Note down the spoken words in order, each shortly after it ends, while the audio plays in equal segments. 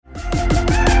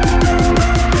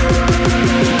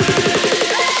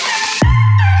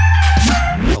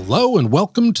Hello and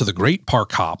welcome to the Great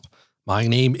Park Hop. My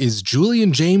name is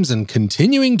Julian James, and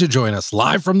continuing to join us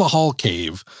live from the Hall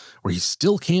Cave, where you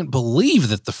still can't believe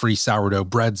that the free sourdough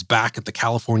bread's back at the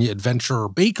California Adventurer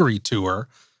Bakery Tour,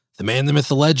 the man, the myth,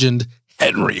 the legend,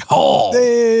 Henry Hall.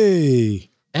 Hey!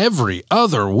 Every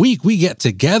other week, we get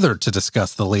together to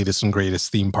discuss the latest and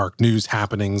greatest theme park news,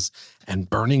 happenings, and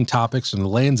burning topics from the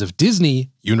lands of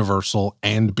Disney, Universal,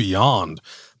 and beyond.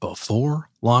 Before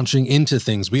launching into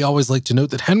things, we always like to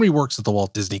note that Henry works at the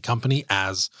Walt Disney Company.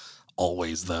 As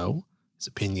always, though, his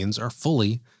opinions are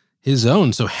fully his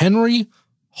own. So Henry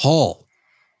Hall,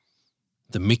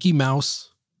 the Mickey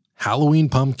Mouse Halloween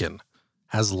pumpkin,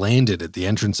 has landed at the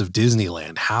entrance of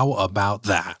Disneyland. How about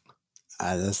that?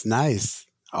 That's nice.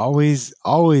 Always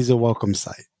a welcome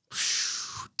sight.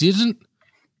 Didn't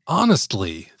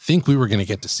honestly think we were going to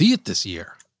get to see it this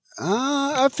year.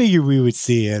 I figured we would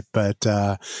see it, but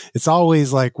it's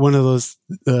always like one of those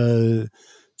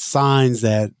signs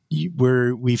that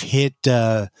we've hit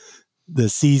the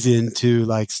season to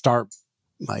like start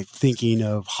like thinking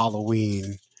of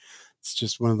Halloween. It's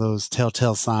just one of those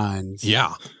telltale signs.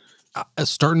 Yeah.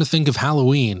 Starting to think of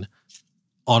Halloween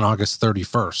on August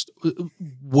 31st.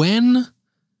 When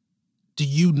do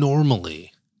you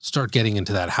normally start getting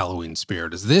into that Halloween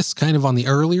spirit? Is this kind of on the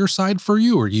earlier side for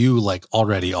you, or are you like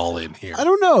already all in here? I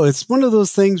don't know. It's one of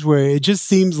those things where it just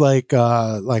seems like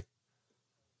I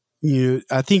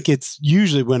think it's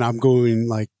usually when I'm going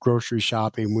like grocery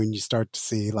shopping when you start to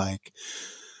see like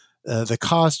the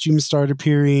costumes start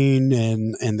appearing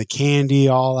and the candy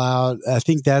all out. I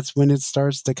think that's when it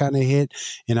starts to kind of hit.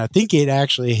 And I think it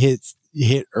actually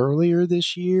hit earlier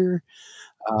this year.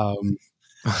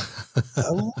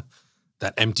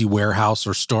 That empty warehouse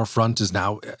or storefront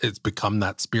it's become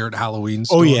that Spirit Halloween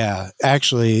store. Oh yeah.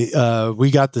 Actually, we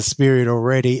got the Spirit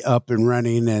already up and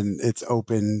running, and it's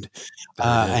opened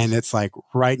and it's like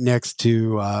right next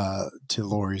to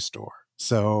Lori's store.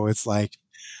 So it's like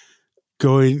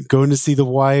going to see the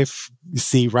wife, you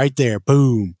see right there,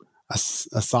 boom. I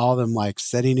saw them like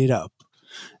setting it up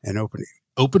and opening.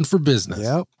 Open for business.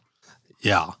 Yep.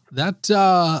 Yeah.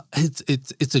 That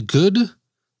it's a good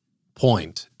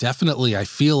point. Definitely, I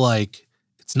feel like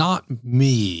it's not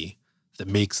me that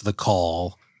makes the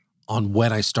call on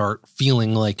when I start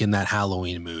feeling like in that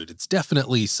Halloween mood. It's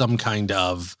definitely some kind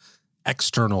of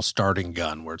external starting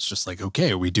gun where it's just like,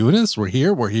 okay, are we doing this? We're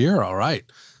here. All right.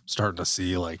 Starting to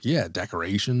see like,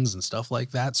 decorations and stuff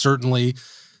like that. Certainly,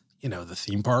 the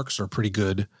theme parks are a pretty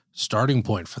good starting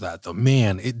point for that, though.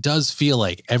 Man, it does feel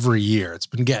like every year it's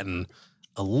been getting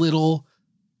a little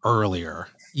earlier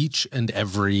each and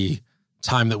every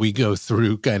time that we go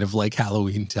through kind of like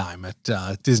Halloween time at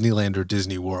Disneyland or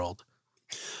Disney World.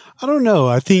 I don't know.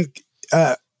 I think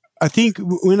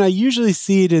when I usually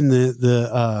see it in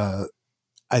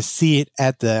I see it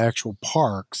at the actual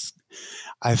parks,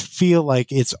 I feel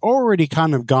like it's already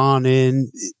kind of gone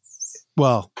in.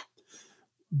 Well,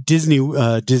 Disney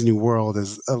World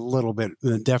is a little bit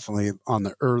definitely on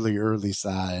the early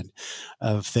side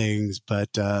of things, but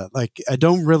like I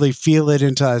don't really feel it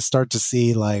until I start to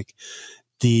see like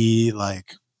the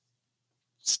like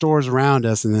stores around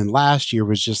us. And then last year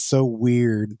was just so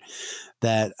weird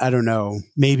that I don't know,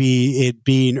 maybe it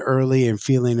being early and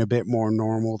feeling a bit more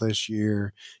normal this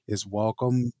year is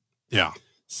welcome. Yeah.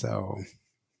 So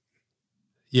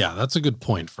yeah, that's a good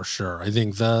point for sure. I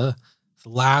think the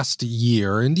last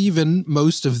year and even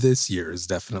most of this year is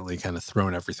definitely kind of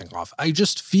thrown everything off. I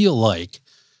just feel like,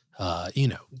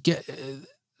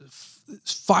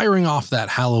 firing off that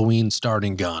Halloween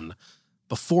starting gun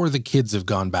before the kids have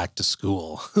gone back to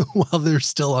school while they're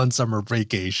still on summer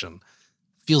vacation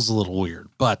feels a little weird,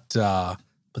 but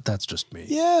that's just me.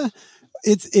 Yeah,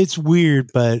 it's weird,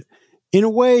 but in a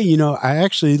way, I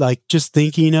actually like just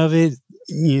thinking of it.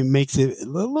 Makes it a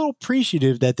little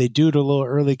appreciative that they do it a little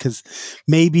early, because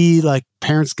maybe like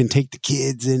parents can take the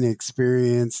kids and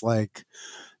experience like,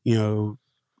 a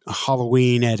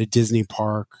Halloween at a Disney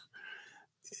park,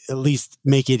 at least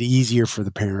make it easier for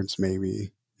the parents,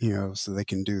 maybe, so they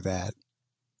can do that.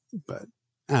 But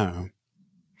I don't know.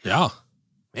 Yeah,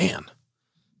 man,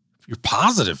 you're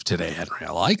positive today, Henry.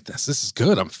 I like this. This is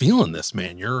good. I'm feeling this,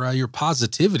 man. Your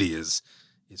positivity is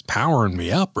powering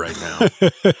me up right now.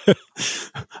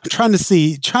 I'm trying to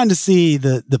see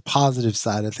the positive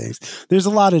side of things. There's a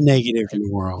lot of negative in the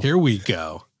world. Here we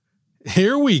go.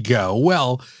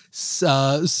 Well,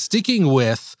 sticking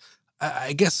with,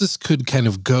 I guess this could kind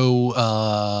of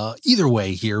go either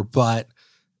way here, but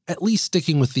at least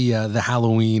sticking with the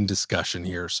Halloween discussion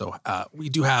here. So we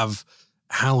do have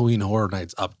Halloween Horror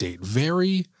Nights update.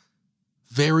 Very,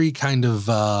 very kind of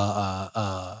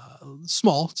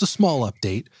small. It's a small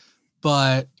update,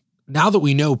 but now that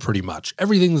we know pretty much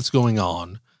everything that's going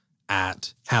on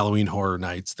at Halloween Horror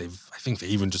Nights, I think they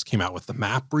even just came out with the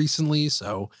map recently.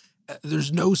 So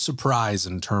there's no surprise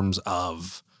in terms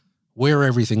of where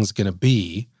everything's going to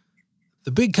be.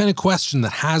 The big kind of question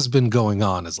that has been going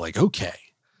on is like, okay,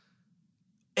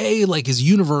 is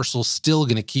Universal still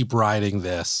going to keep riding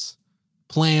this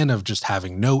plan of just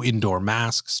having no indoor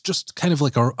masks, just kind of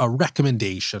like a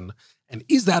recommendation? And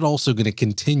is that also going to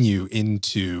continue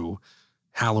into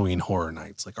Halloween Horror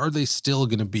Nights? Like, are they still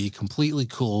going to be completely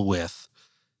cool with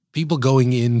people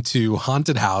going into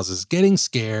haunted houses, getting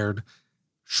scared,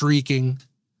 shrieking,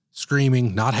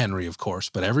 screaming, not Henry, of course,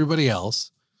 but everybody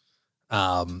else?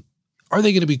 Are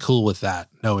they going to be cool with that,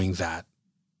 knowing that,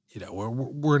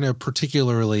 we're in a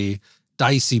particularly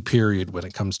dicey period when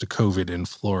it comes to COVID in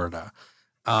Florida?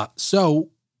 So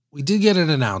we did get an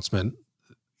announcement.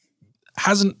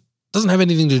 Doesn't have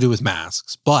anything to do with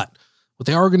masks, but what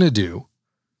they are going to do,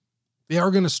 they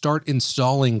are going to start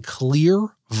installing clear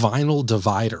vinyl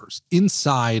dividers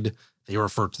inside. They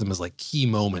refer to them as like key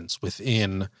moments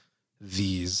within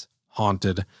these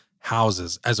haunted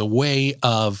houses as a way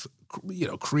of,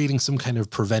 creating some kind of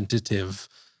preventative,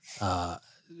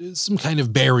 some kind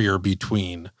of barrier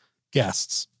between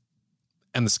guests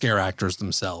and the scare actors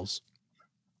themselves.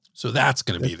 So that's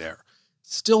going to be there.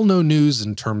 Still no news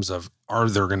in terms of, are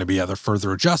there going to be other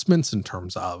further adjustments in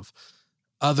terms of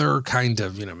other kind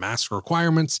of, mask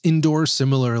requirements indoors,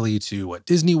 similarly to what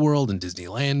Disney World and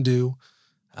Disneyland do.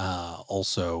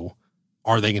 Also,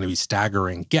 are they going to be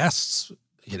staggering guests?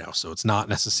 So it's not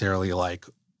necessarily like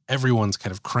everyone's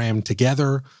kind of crammed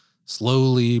together,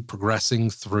 slowly progressing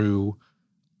through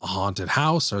a haunted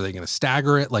house. Are they going to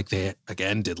stagger it like they,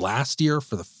 again, did last year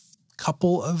for the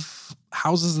couple of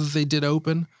houses that they did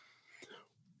open?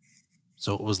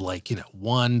 So it was like,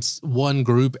 one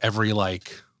group every I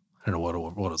don't know what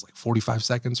it was, like 45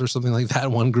 seconds or something like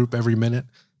that. One group every minute,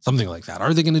 something like that.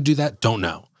 Are they going to do that? Don't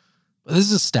know. But this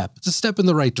is a step. It's a step in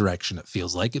the right direction. It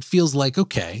feels like,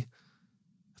 okay,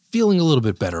 feeling a little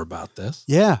bit better about this.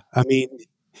 Yeah. I mean,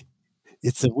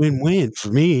 it's a win-win for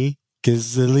me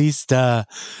because at least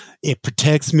it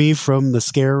protects me from the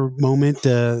scare moment.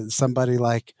 Somebody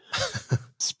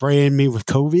spraying me with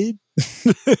COVID.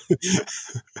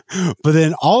 But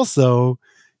then also,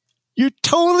 you're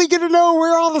totally going to know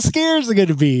where all the scares are going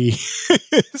to be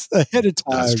ahead of time.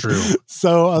 That's true.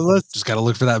 So unless just got to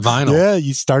look for that vinyl. Yeah,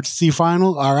 you start to see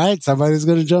vinyl. All right, somebody's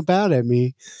going to jump out at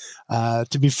me.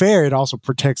 To be fair, it also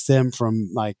protects them from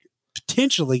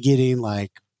potentially getting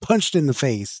punched in the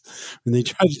face when they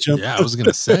try to jump. Yeah, I was going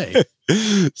to say.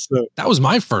 So that was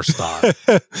my first thought.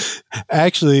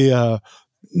 Actually,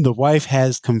 the wife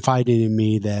has confided in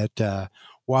me that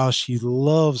while she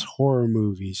loves horror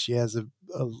movies, she has a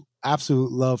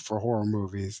absolute love for horror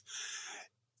movies.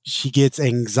 She gets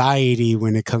anxiety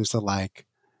when it comes to like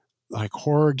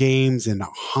horror games and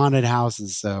haunted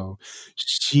houses. So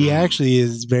she actually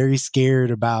is very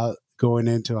scared about going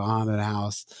into a haunted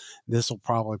house. This will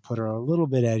probably put her a little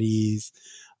bit at ease.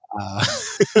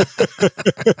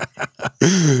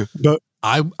 But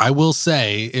I will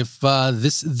say, if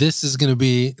this is going to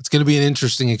be, it's going to be an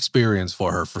interesting experience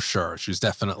for her for sure. She's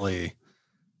definitely,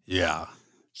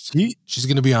 she's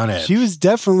going to be on edge. She was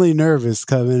definitely nervous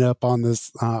coming up on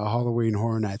this Halloween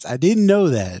Horror Nights. I didn't know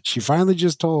that. She finally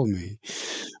just told me.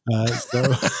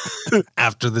 So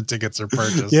after the tickets are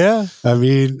purchased. Yeah. I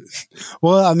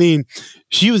mean,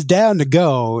 she was down to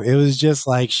go. It was just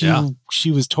like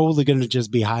she was totally going to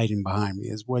just be hiding behind me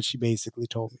is what she basically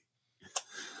told me.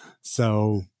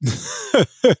 So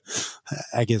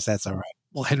I guess that's all right.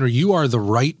 Well, Henry, you are the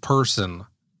right person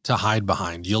to hide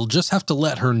behind. You'll just have to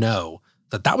let her know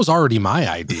that was already my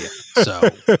idea. So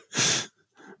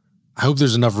I hope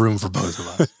there's enough room for both of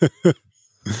us.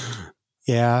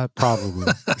 Yeah,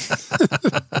 probably.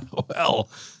 Well,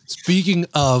 speaking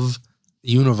of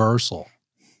Universal,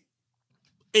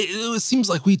 it seems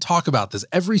like we talk about this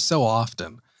every so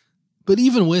often, but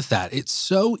even with that, it's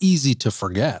so easy to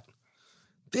forget.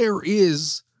 There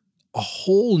is a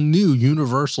whole new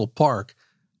Universal park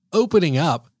opening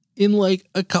up in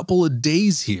a couple of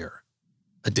days here.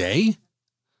 A day?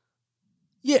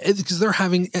 Yeah, because they're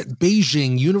having at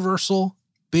Beijing, Universal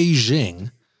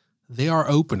Beijing, they are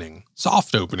opening,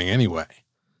 soft opening anyway,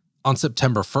 on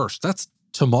September 1st. That's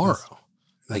tomorrow.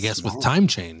 I guess tomorrow. With time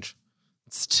change.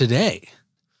 It's today.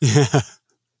 Yeah.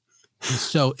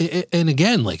 So, and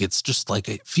again, it's just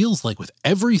it feels like with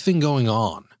everything going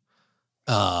on,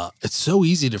 it's so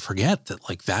easy to forget that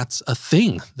that's a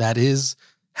thing that is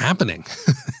happening,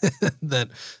 that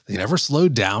they never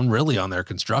slowed down really on their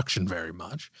construction very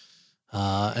much.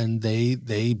 And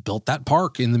they built that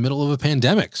park in the middle of a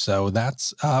pandemic. So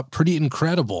that's pretty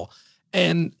incredible.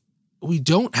 And we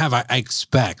don't have, I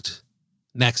expect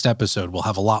next episode, we'll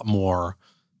have a lot more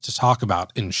to talk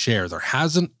about and share. There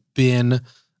hasn't been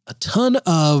a ton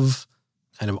of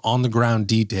kind of on the ground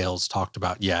details talked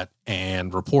about yet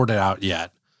and reported out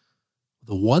yet.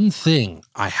 The one thing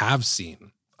I have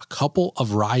seen a couple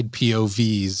of ride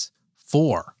POVs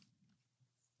for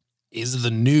is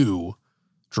the new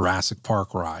Jurassic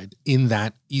Park ride in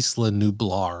that Isla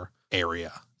Nublar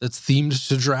area that's themed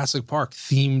to Jurassic Park,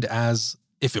 themed as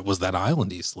if it was that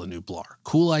island, Isla Nublar.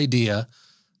 Cool idea.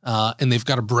 And they've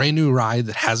got a brand new ride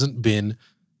that hasn't been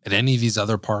at any of these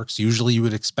other parks. Usually you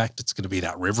would expect it's going to be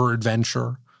that river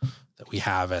adventure that we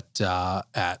have at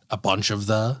a bunch of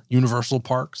the Universal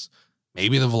parks.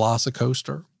 Maybe the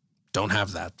Velocicoaster. Don't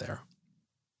have that there.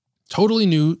 Totally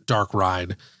new dark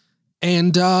ride.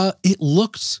 And it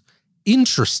looked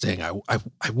interesting. I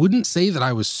wouldn't say that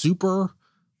I was super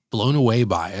blown away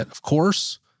by it. Of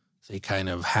course, they kind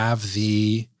of have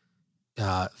it's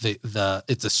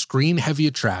a screen heavy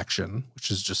attraction,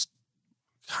 which is just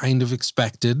kind of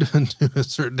expected to a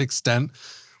certain extent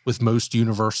with most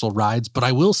Universal rides. But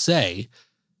I will say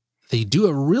they do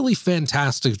a really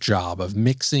fantastic job of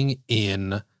mixing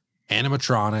in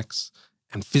animatronics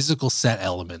and physical set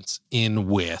elements in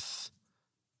with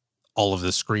all of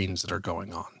the screens that are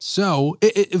going on. So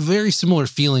a very similar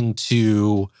feeling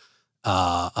to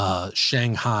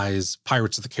Shanghai's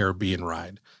Pirates of the Caribbean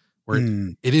ride, where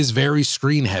it is very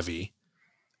screen heavy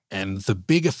and the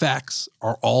big effects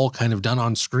are all kind of done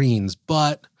on screens,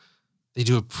 but they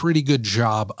do a pretty good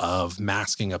job of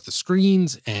masking up the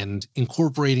screens and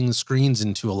incorporating the screens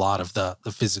into a lot of the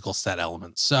physical set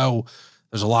elements. So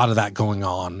there's a lot of that going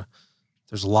on.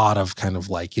 There's a lot of kind of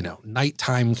like,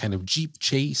 nighttime kind of Jeep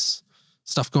chase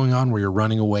stuff going on where you're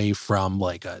running away from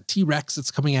like a T-Rex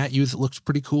that's coming at you that looks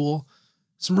pretty cool.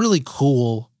 Some really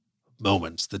cool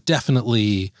moments that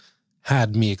definitely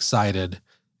had me excited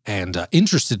and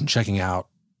interested in checking out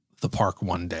the park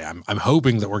one day. I'm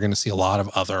hoping that we're going to see a lot of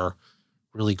other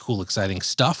really cool, exciting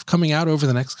stuff coming out over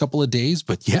the next couple of days.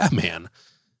 But yeah, man,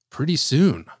 pretty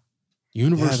soon,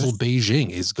 Universal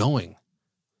Beijing is going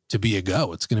to be a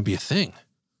go. It's going to be a thing.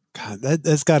 God,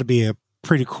 that's got to be a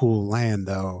pretty cool land,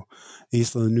 though.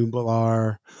 Isla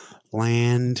Nublar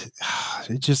land.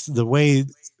 It's just the way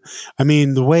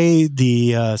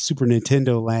the Super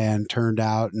Nintendo land turned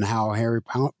out and how Harry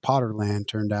Potter land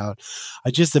turned out.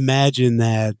 I just imagine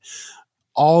that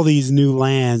all these new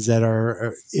lands that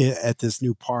are at this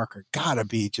new park are gotta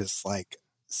be just like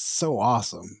so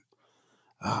awesome.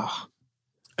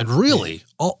 And really,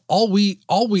 all we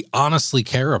honestly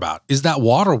care about is that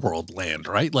Waterworld land,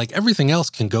 right? Like everything else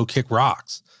can go kick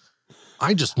rocks.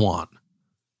 I just want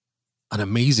an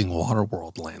amazing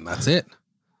Waterworld land. That's it.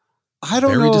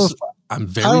 I'm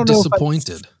very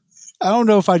disappointed. I don't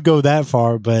know if I'd go that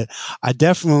far, but I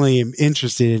definitely am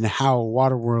interested in how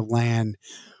Waterworld land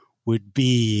would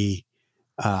be,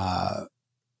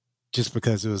 just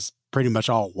because it was pretty much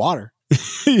all water,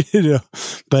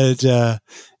 but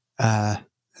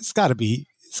it's gotta be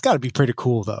pretty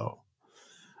cool though.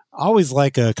 I always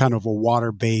like a kind of a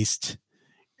water-based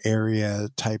area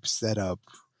type setup,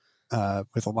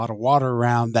 with a lot of water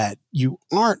around that you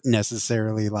aren't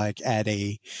necessarily like at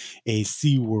a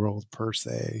SeaWorld per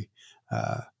se,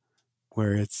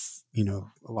 where it's,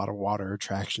 a lot of water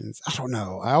attractions. I don't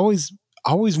know. I always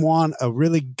want a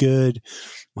really good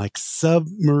like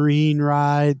submarine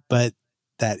ride, but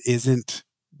that isn't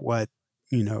what,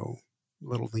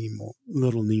 Little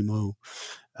Nemo,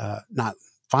 not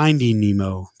Finding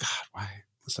Nemo. God, why?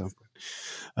 So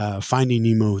Finding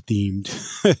Nemo themed.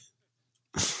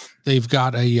 They've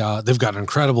got an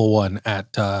incredible one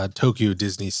at Tokyo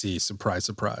Disney Sea. Surprise,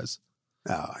 surprise.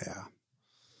 Oh yeah,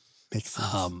 makes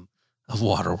sense. Of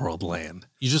Waterworld land.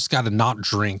 You just got to not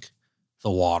drink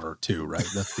the water too, right?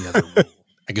 That's the other rule.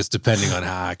 I guess depending on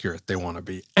how accurate they want to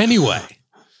be. Anyway,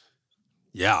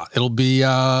 yeah, it'll be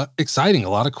exciting. A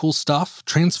lot of cool stuff.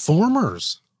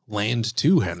 Transformers land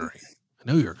too, Henry.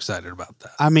 I know you're excited about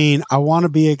that. I mean, I want to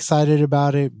be excited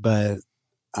about it, but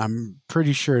I'm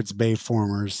pretty sure it's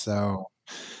Bayformers, so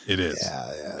it is.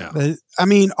 Yeah. But, I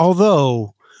mean,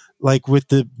 although like with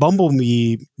the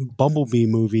Bumblebee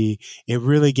movie, it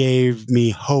really gave me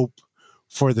hope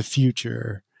for the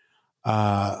future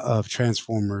of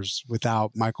Transformers.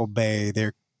 Without Michael Bay,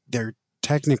 there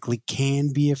technically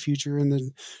can be a future in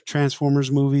the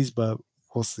Transformers movies, but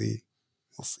we'll see.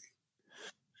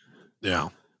 Yeah.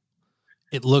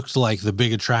 It looked like the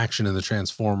big attraction in the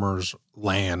Transformers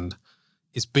land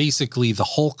is basically the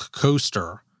Hulk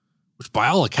coaster, which by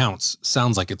all accounts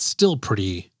sounds like it's still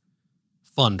pretty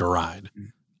fun to ride.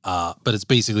 But it's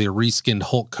basically a reskinned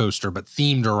Hulk coaster, but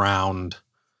themed around,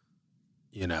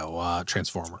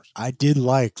 Transformers. I did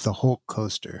like the Hulk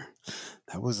coaster.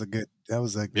 That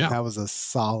was a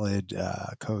solid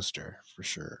coaster for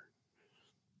sure.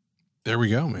 There we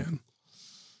go, man.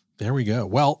 There we go.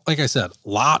 Well, like I said, a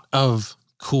lot of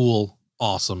cool,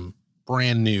 awesome,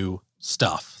 brand new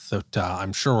stuff that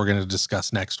I'm sure we're going to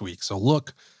discuss next week. So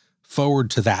look forward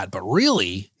to that. But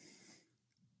really,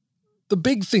 the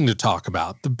big thing to talk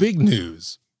about, the big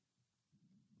news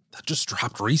that just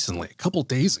dropped recently, a couple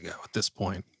days ago at this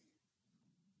point,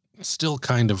 I'm still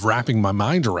kind of wrapping my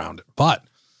mind around it, but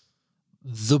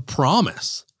the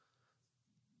promise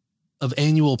of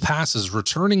annual passes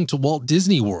returning to Walt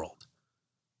Disney World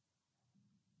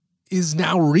is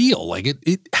now real. Like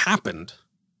it happened.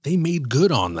 They made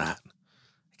good on that. I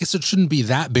guess it shouldn't be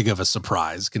that big of a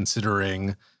surprise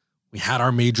considering we had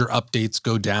our major updates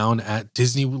go down at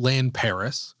Disneyland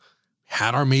Paris,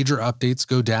 had our major updates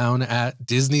go down at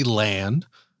Disneyland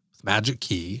with Magic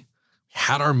Key,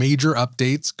 had our major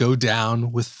updates go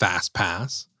down with Fast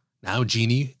Pass, now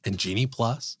Genie and Genie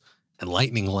Plus and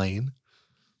Lightning Lane.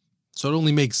 So it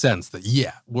only makes sense that,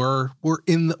 we're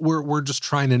just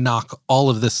trying to knock all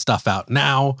of this stuff out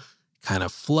now, kind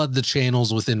of flood the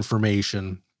channels with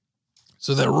information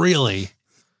so that really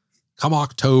come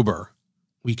October,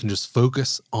 we can just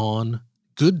focus on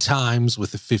good times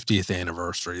with the 50th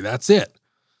anniversary. That's it.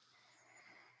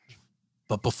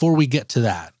 But before we get to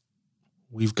that,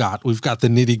 we've got the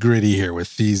nitty gritty here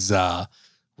with these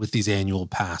annual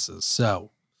passes.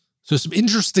 So some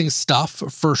interesting stuff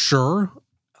for sure.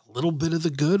 A little bit of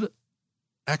the good.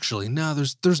 Actually, no,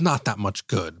 there's not that much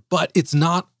good, but it's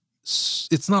not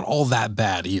all that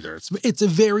bad either.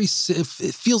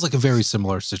 It feels like a very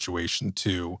similar situation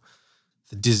to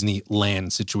the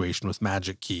Disneyland situation with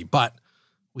Magic Key, but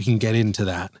we can get into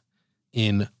that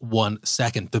in 1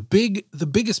 second. The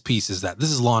biggest piece is that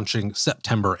this is launching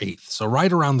September 8th. So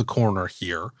right around the corner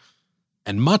here.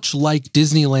 And much like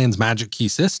Disneyland's Magic Key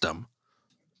system,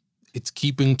 it's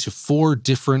keeping to 4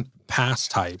 different pass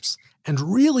types. And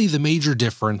really the major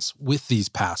difference with these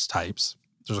pass types,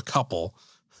 there's a couple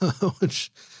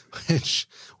which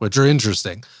are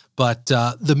interesting, but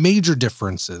the major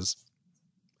differences,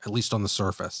 at least on the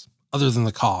surface, other than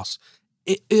the cost,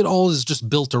 it all is just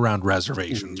built around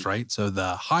reservations, right? So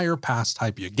the higher pass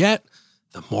type you get,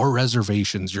 the more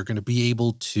reservations you're going to be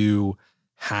able to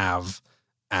have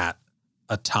at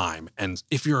a time. And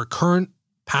if you're a current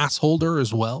pass holder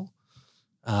as well,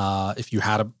 if you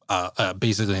had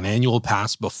basically an annual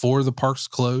pass before the parks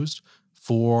closed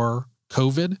for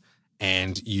COVID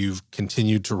and you've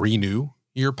continued to renew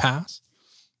your pass,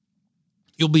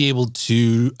 you'll be able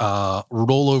to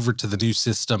roll over to the new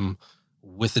system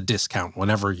with a discount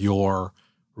whenever your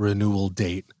renewal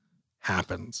date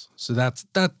happens. So that's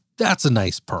a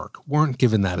nice perk. Weren't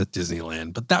given that at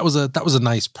Disneyland, but that was a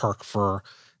nice perk for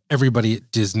everybody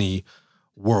at Disney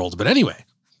World. But anyway,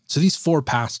 so these 4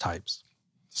 pass types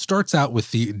starts out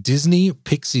with the Disney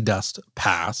Pixie Dust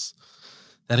Pass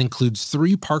that includes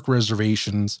 3 park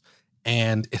reservations,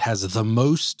 and it has the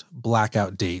most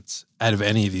blackout dates out of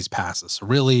any of these passes. So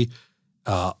really,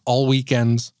 all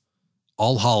weekends,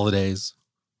 all holidays,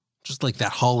 just like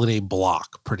that holiday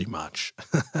block, pretty much.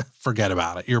 Forget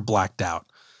about it. You're blacked out.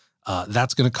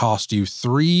 That's going to cost you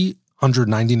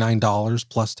 $399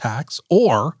 plus tax,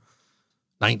 or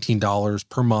 $19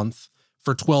 per month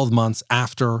for 12 months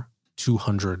after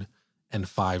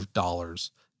 $205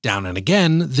 down. And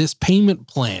again, this payment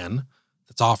plan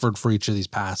that's offered for each of these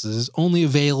passes is only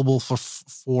available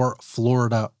for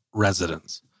Florida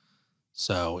residents.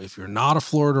 So if you're not a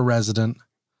Florida resident,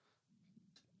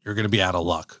 you're going to be out of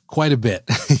luck quite a bit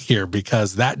here,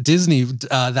 because that Disney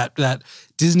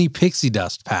Pixie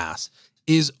Dust Pass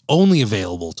is only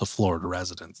available to Florida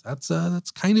residents.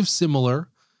 That's kind of similar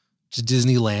to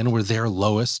Disneyland, where their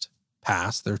lowest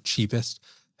pass, their cheapest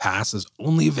pass, is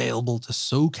only available to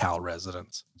SoCal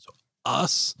residents. So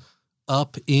us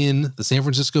up in the San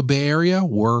Francisco Bay Area,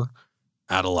 we're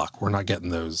out of luck. We're not getting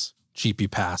those cheapy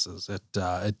passes at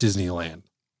Disneyland.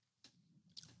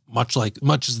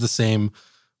 Much is the same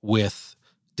with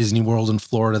Disney World in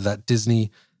Florida. That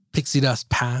Disney Pixie Dust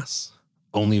Pass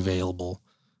only available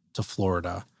to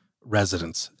Florida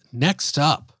residents. Next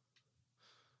up,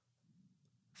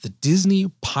 the Disney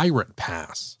Pirate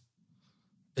Pass.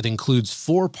 It includes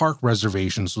 4 park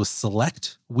reservations with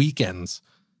select weekends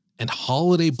and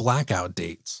holiday blackout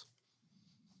dates.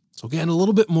 So again, a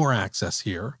little bit more access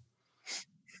here.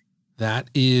 That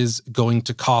is going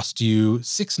to cost you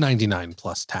 $699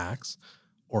 plus tax,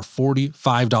 or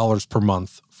 $45 per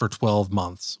month for 12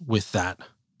 months with that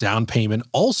down payment.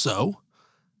 Also,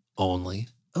 only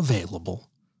available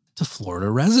to Florida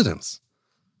residents.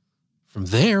 From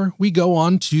there, we go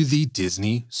on to the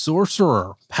Disney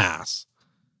Sorcerer Pass.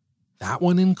 That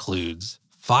one includes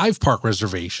 5 park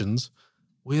reservations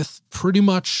with pretty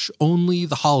much only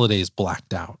the holidays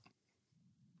blacked out.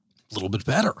 A little bit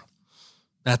better.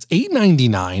 That's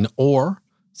 $8.99 or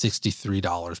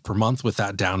 $63 per month with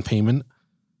that down payment.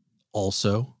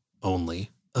 Also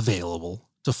only available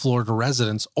to Florida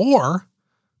residents or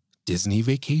Disney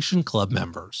Vacation Club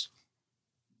members.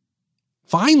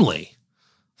 Finally,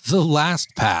 the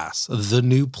last pass, the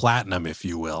new platinum, if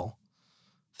you will,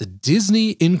 the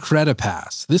Disney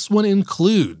Incredipass. This one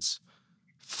includes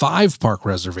 5 park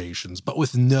reservations, but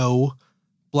with no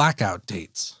blackout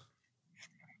dates.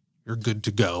 You're good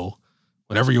to go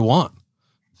whenever you want.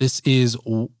 This is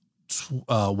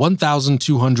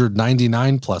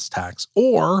 $1,299 plus tax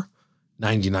or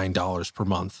 $99 per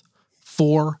month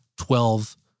for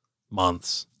 12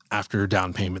 months after your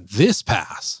down payment. This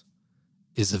pass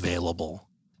is available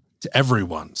to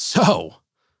everyone. So,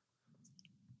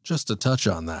 just to touch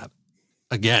on that,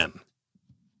 again,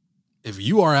 if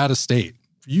you are out of state,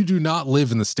 if you do not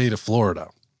live in the state of Florida,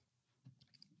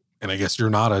 and I guess you're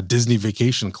not a Disney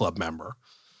Vacation Club member,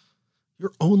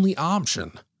 your only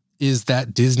option is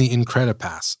that Disney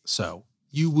Incredipass. So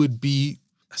you would be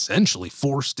essentially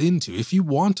forced into, if you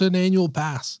want an annual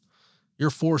pass,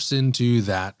 you're forced into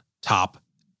that top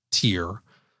tier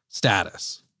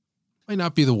status. Might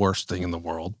not be the worst thing in the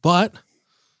world, but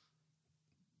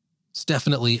it's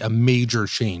definitely a major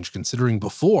change considering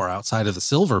before, outside of the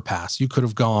Silver Pass, you could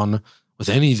have gone with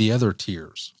any of the other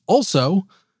tiers. Also,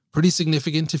 pretty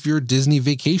significant if you're a Disney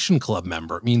Vacation Club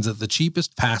member. It means that the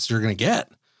cheapest pass you're going to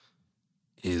get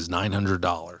is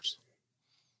 $900.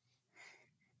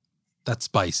 That's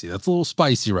spicy. That's a little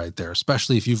spicy right there,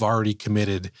 especially if you've already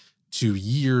committed to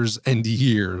years and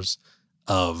years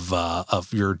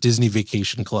of your Disney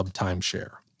Vacation Club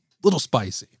timeshare. Little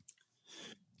spicy.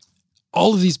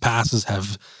 All of these passes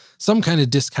have some kind of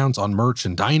discounts on merch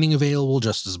and dining available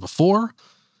just as before.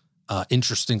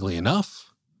 Interestingly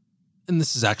enough, and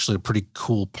this is actually a pretty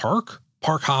cool perk,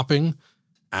 park hopping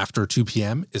after 2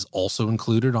 p.m. is also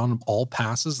included on all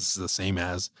passes. This is the same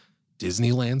as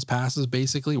Disneyland's passes,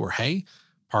 basically, where, hey,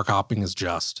 park hopping is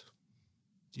just,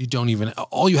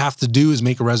 all you have to do is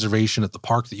make a reservation at the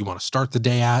park that you want to start the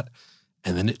day at.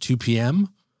 And then at 2 p.m.,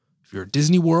 if you're at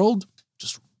Disney World,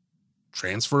 just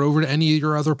transfer over to any of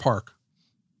your other park.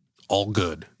 All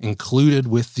good, included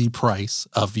with the price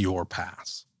of your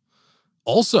pass.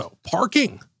 Also,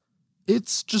 parking.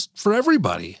 It's just for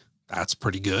everybody. That's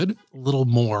pretty good. A little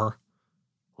more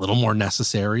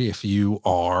necessary if you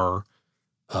are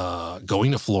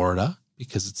going to Florida,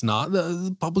 because it's not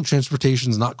the public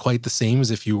transportation is not quite the same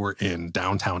as if you were in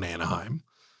downtown Anaheim.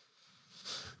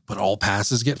 But all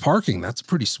passes get parking. That's a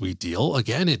pretty sweet deal.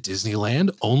 Again, at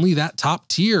Disneyland, only that top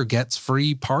tier gets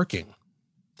free parking.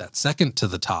 That second to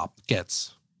the top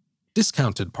gets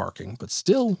discounted parking, but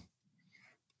still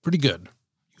pretty good.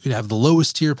 You could have the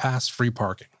lowest tier pass, free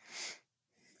parking.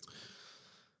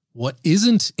 What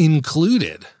isn't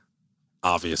included,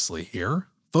 obviously here,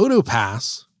 photo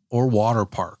pass or water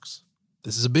parks.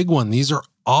 This is a big one. These are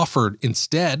offered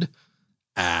instead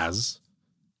as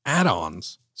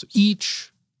add-ons. So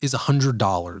each is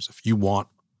 $100. If you want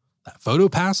that photo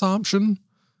pass option,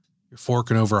 you're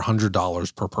forking over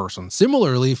 $100 per person.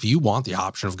 Similarly, if you want the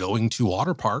option of going to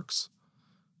water parks,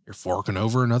 you're forking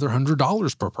over another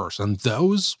 $100 per person.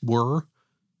 Those were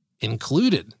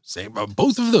included.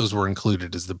 Both of those were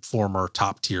included as the former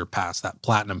top tier pass. That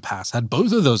platinum pass had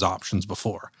both of those options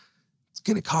before. It's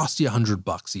going to cost you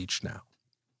 $100 each now.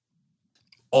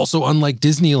 Also, unlike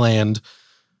Disneyland,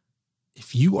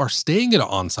 if you are staying at an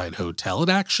on-site hotel, it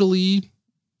actually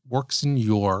works in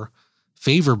your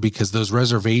favor because those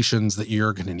reservations that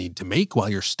you're going to need to make while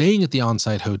you're staying at the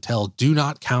on-site hotel do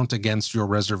not count against your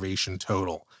reservation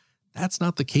total. That's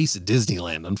not the case at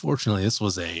Disneyland. Unfortunately, this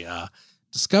was a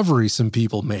discovery some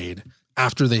people made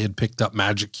after they had picked up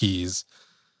Magic Keys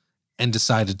and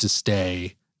decided to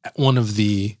stay at one of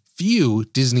the few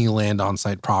Disneyland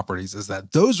on-site properties, is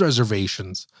that those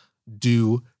reservations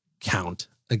do count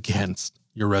against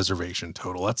your reservation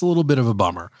total. That's a little bit of a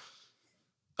bummer.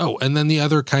 Oh, and then the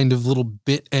other kind of little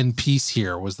bit and piece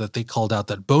here was that they called out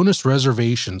that bonus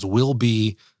reservations will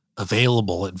be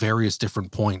available at various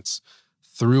different points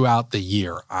throughout the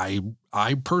year. I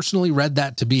personally read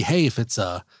that to be, hey, if it's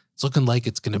looking like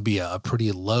it's going to be a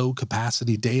pretty low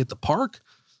capacity day at the park,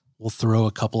 we'll throw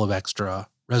a couple of extra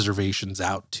reservations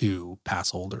out to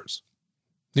pass holders.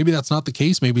 Maybe that's not the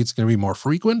case. Maybe it's going to be more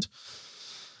frequent,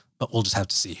 but we'll just have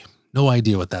to see. No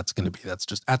idea what that's going to be. That's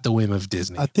just at the whim of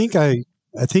Disney. I think I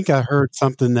I think I heard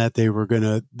something that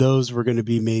those were gonna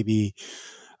be maybe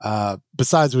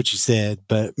besides what you said,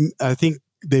 but I think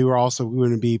they were also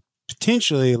going to be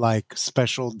potentially like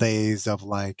special days of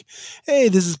like, hey,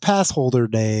 this is pass holder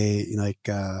day, like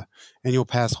annual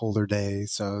pass holder day.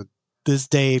 So this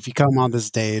day, if you come on this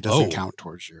day, it doesn't count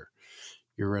towards your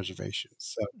reservations.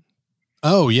 So,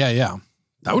 oh yeah,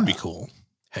 that would be cool.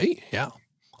 Hey, yeah,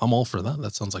 I'm all for that.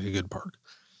 That sounds like a good park.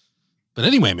 But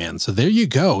anyway, man, so there you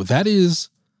go. That is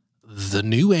the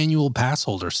new annual pass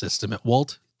holder system at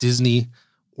Walt Disney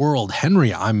World.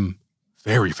 Henry, I'm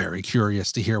very, very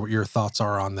curious to hear what your thoughts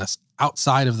are on this,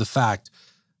 outside of the fact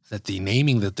that the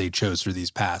naming that they chose for these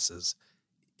passes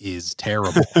is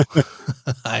terrible.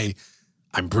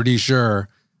 I'm pretty sure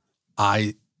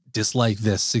I dislike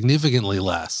this significantly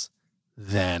less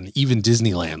than even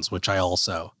Disneyland's, which I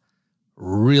also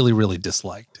really, really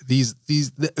disliked.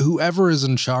 Whoever is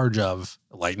in charge of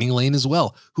Lightning Lane as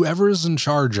well, whoever is in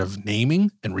charge of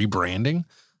naming and rebranding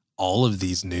all of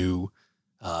these new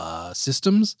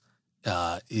systems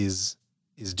is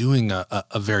doing a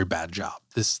very bad job.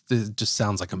 This just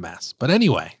sounds like a mess. But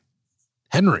anyway,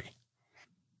 Henry,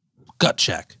 gut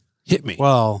check, hit me.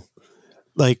 Well,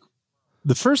 like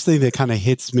the first thing that kind of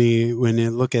hits me when I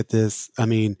look at this, I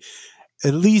mean,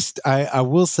 at least I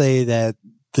will say that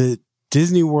the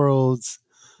Disney World's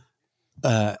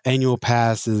annual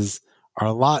passes are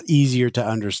a lot easier to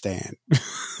understand.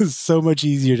 So much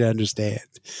easier to understand.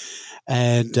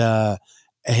 And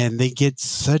they get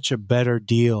such a better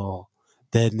deal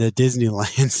than the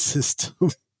Disneyland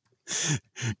system.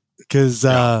 Because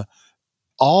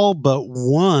all but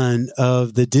one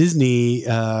of the Disney,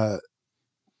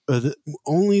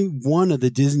 only one of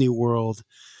the Disney World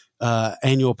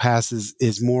annual passes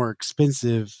is more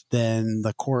expensive than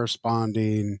the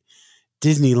corresponding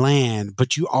Disneyland,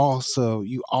 but you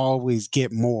always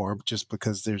get more just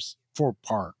because there's 4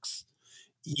 parks,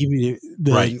 even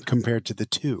compared to the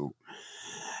 2.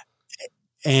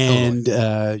 And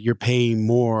you're paying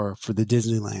more for the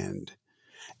Disneyland,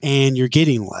 and you're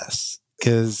getting less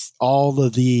because all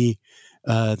of the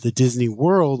Disney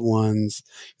World ones,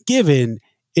 given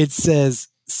it says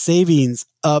savings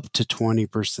up to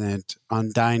 20%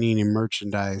 on dining and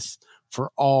merchandise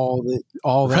for all the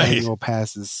annual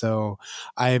passes. So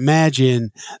I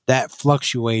imagine that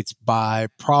fluctuates by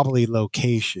probably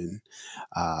location.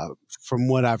 From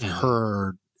what I've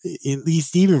heard, at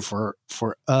least even for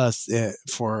us,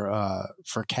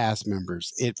 for cast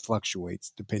members, it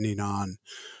fluctuates depending on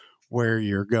where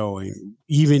you're going,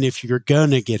 even if you're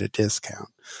gonna get a discount.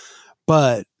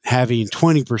 But having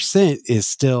 20% is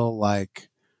still like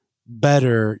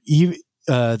better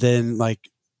than like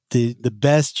the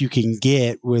best you can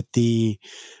get with the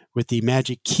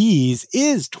Magic Keys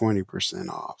is 20%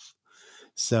 off.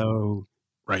 So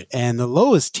and the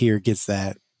lowest tier gets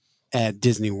that at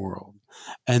Disney World.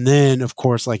 And then of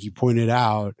course, like you pointed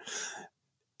out,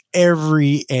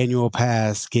 every annual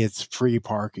pass gets free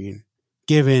parking,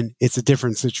 given it's a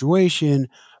different situation,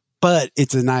 but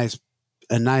it's a nice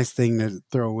thing to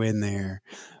throw in there.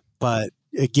 But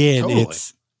again,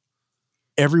 it's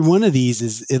every one of these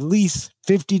is at least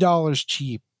 $50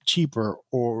 cheaper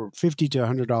or $50 to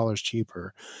 $100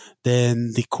 cheaper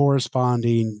than the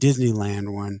corresponding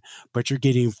Disneyland one, but you're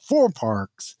getting 4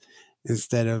 parks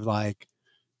instead of like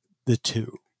the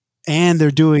 2. And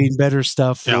they're doing better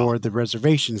stuff for the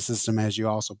reservation system, as you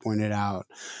also pointed out,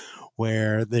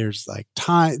 where there's like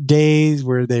days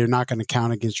where they're not going to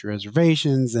count against your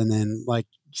reservations. And then, like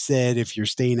you said, if you're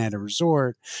staying at a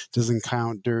resort, it doesn't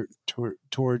count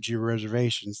towards your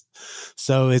reservations.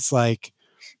 So it's like,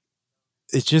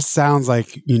 it just sounds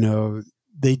like,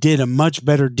 they did a much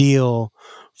better deal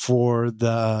for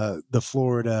the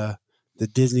Florida, the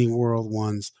Disney World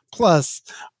ones. Plus,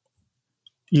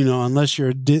 unless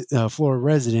you're a Florida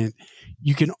resident,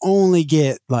 you can only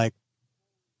get like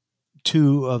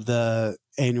 2 of the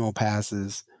annual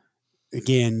passes.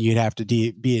 Again, you'd have to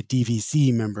be a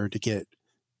DVC member to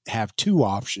have 2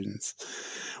 options,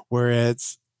 where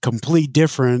it's complete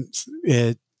difference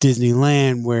at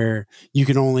Disneyland, where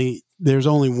there's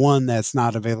only one that's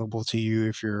not available to you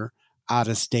if you're out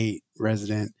of state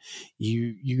resident.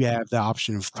 You have the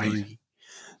option of 3.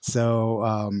 So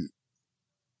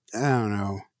I don't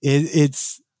know.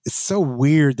 It's so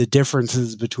weird, the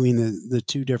differences between the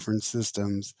 2 different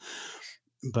systems.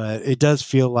 But it does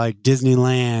feel like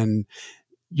Disneyland,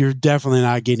 you're definitely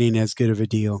not getting as good of a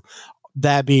deal.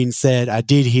 That being said, I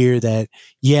did hear that,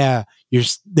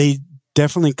 they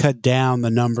definitely cut down the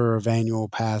number of annual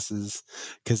passes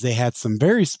because they had some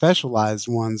very specialized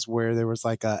ones where there was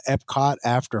like a Epcot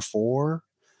after 4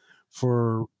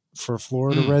 for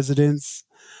Florida residents,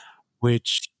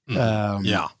 which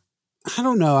Yeah. I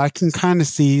don't know. I can kind of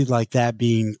see like that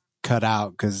being cut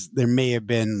out because there may have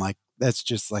been like that's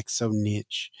just like so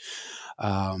niche.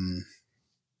 But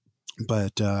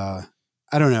I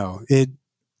don't know. It's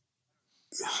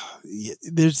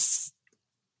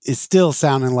still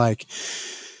sounding like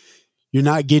you're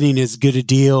not getting as good a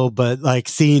deal, but like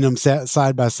seeing them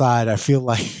side by side, I feel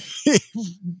like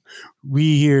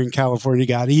we here in California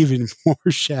got even more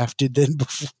shafted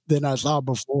than I thought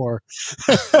before.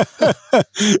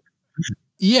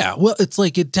 Yeah, well, it's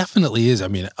like it definitely is. I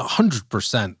mean,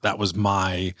 100%. That was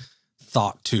my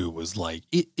thought too. Was like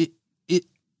it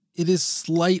is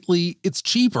slightly, it's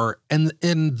cheaper, and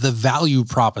the value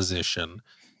proposition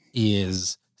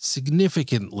is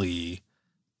significantly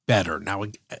better. Now,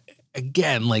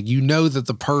 again, like that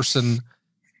the person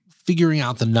figuring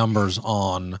out the numbers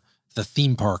on the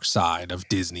theme park side of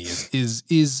Disney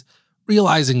is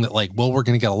realizing that like, well, we're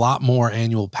going to get a lot more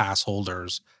annual pass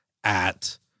holders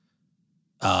at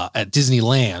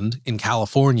Disneyland in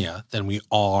California than we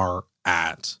are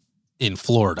in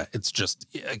Florida. It's just,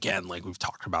 again, like we've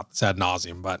talked about this ad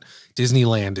nauseum, but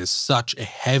Disneyland is such a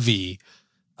heavy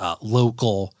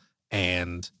local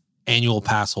and annual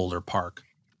pass holder park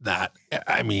that,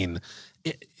 I mean,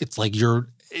 it's like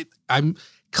I'm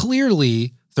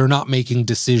clearly they're not making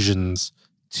decisions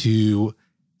to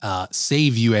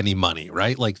save you any money,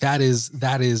 right? Like that is,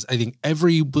 I think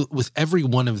with every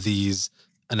one of these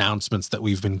announcements that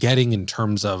we've been getting in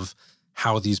terms of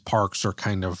how these parks are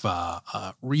kind of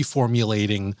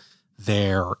reformulating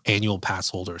their annual pass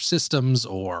holder systems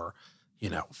or,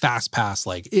 fast pass,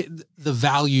 like the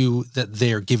value that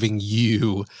they're giving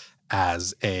you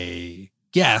as a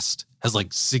guest has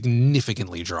like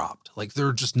significantly dropped. Like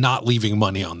they're just not leaving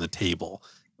money on the table.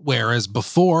 Whereas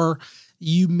before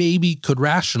you maybe could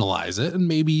rationalize it and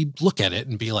maybe look at it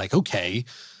and be like, okay,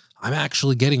 I'm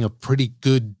actually getting a pretty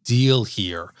good deal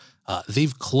here.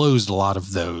 They've closed a lot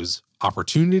of those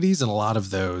opportunities and a lot of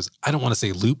those, I don't want to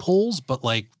say loopholes, but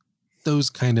like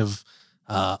those kind of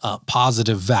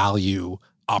positive value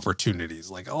opportunities.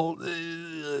 Like,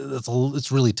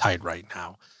 it's really tight right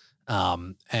now.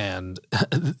 And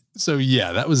so,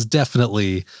 yeah, that was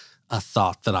definitely a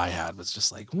thought that I had, was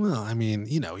just like, well, I mean,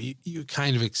 you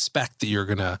kind of expect that you're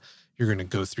going to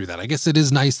go through that. I guess it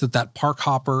is nice that park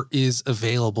hopper is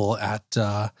available at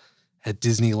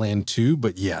Disneyland too,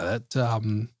 but yeah,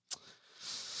 that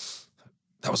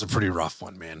was a pretty rough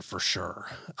one, man, for sure.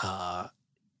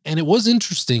 And it was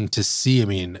interesting to see, I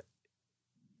mean,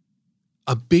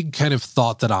 a big kind of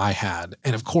thought that I had,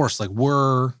 and of course, like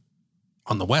we're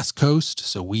on the West Coast,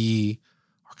 so we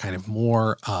are kind of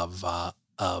more of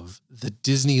the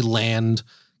Disneyland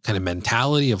kind of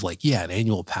mentality of like, yeah, an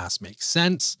annual pass makes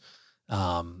sense.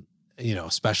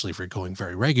 Especially if you're going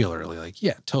very regularly, like,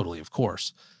 yeah, totally. Of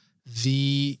course.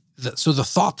 So the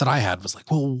thought that I had was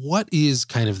like, well, what is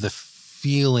kind of the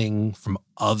feeling from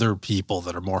other people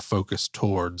that are more focused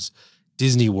towards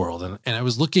Disney World? And I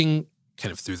was looking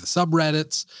kind of through the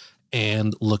subreddits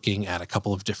and looking at a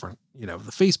couple of different, the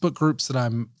Facebook groups that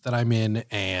I'm in,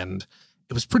 and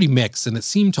it was pretty mixed, and it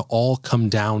seemed to all come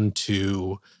down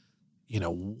to,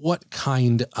 what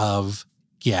kind of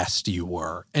guest you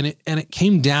were. And it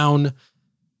came down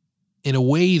in a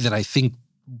way that I think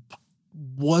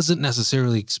wasn't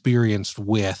necessarily experienced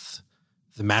with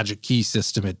the Magic Key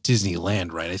system at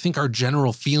Disneyland, right? I think our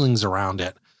general feelings around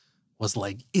it was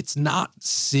like, it's not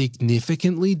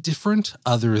significantly different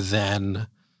other than,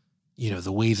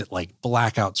 the way that like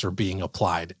blackouts are being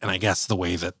applied. And I guess the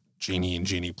way that Genie and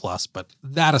Genie Plus, but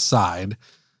that aside,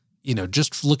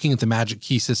 just looking at the Magic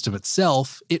Key system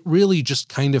itself, it really just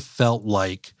kind of felt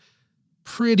like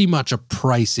pretty much a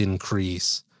price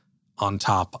increase on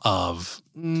top of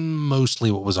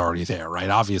mostly what was already there, right?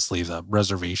 Obviously, the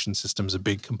reservation system is a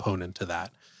big component to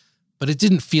that, but it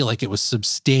didn't feel like it was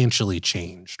substantially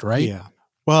changed, right? Yeah.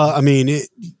 Well, I mean,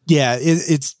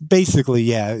 it's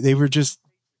basically, they were just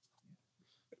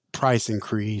price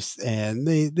increase, and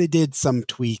they did some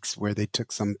tweaks where they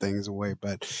took some things away,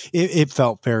 but it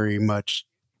felt very much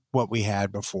what we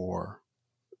had before.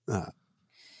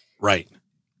 Right.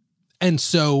 And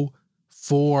so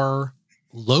for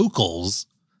locals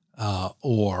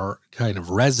or kind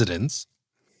of residents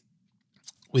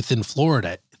within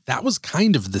Florida, that was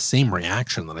kind of the same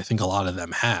reaction that I think a lot of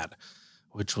them had,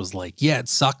 which was like, yeah, it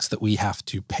sucks that we have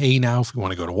to pay now if we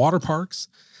want to go to water parks.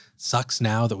 Sucks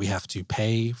now that we have to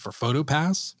pay for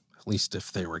PhotoPass, at least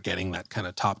if they were getting that kind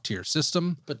of top tier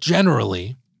system. But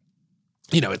generally,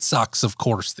 it sucks, of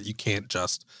course, that you can't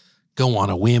just go on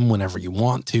a whim whenever you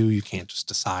want to. You can't just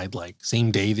decide like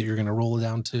same day that you're going to roll it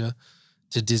down to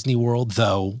Disney World,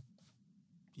 though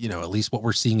at least what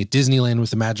we're seeing at Disneyland with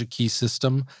the Magic Key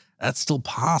system, that's still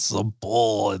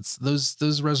possible. It's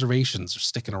those reservations are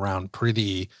sticking around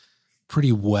pretty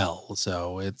well.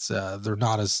 So it's they're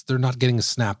not getting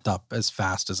snapped up as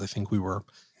fast as I think we were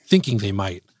thinking they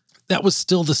might. That was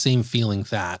still the same feeling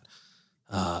that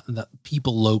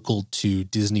people local to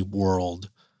Disney World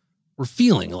were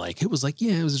feeling like. It was like,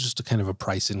 yeah, it was just a kind of a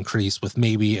price increase with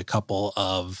maybe a couple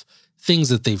of things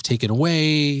that they've taken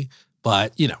away,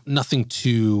 but nothing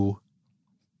too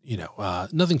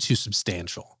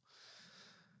substantial.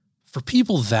 For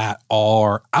people that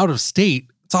are out of state,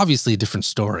 it's obviously a different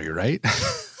story, right?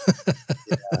 Yeah.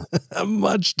 A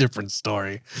much different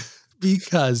story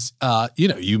because,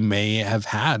 you may have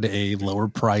had a lower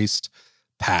priced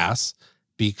pass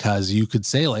because you could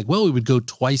say like, well, we would go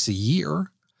twice a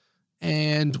year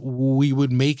and we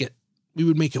would make it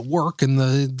work. And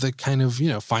the kind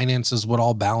of, finances would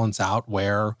all balance out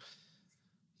where,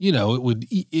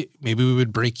 maybe we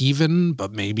would break even,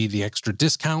 but maybe the extra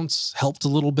discounts helped a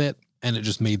little bit. And it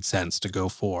just made sense to go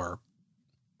for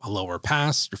a lower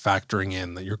pass. You're factoring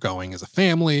in that you're going as a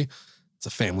family. It's a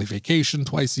family vacation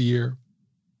twice a year.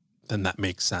 Then that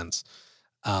makes sense.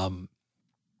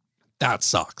 That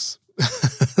sucks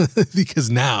because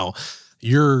now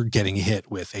you're getting hit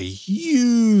with a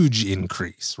huge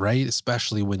increase, right?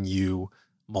 Especially when you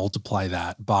multiply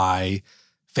that by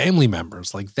family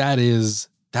members. Like that's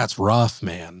rough,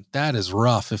 man. That is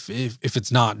rough. If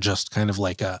it's not just kind of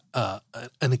like an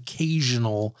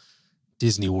occasional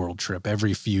Disney World trip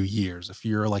every few years. If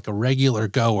you're like a regular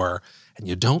goer and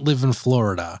you don't live in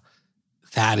Florida,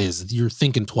 you're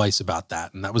thinking twice about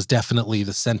that. And that was definitely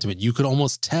the sentiment. You could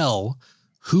almost tell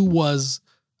who was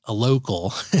a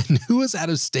local and who was out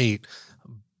of state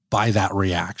by that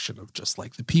reaction of just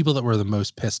like the people that were the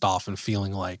most pissed off and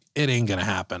feeling like it ain't going to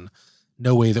happen.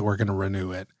 No way that we're going to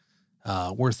renew it.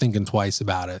 We're thinking twice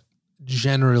about it.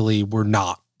 Generally, we're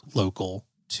not local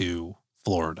to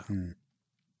Florida.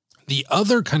 The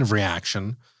other kind of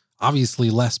reaction, obviously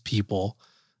less people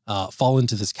fall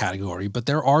into this category, but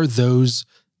there are those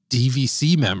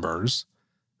DVC members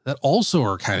that also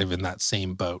are kind of in that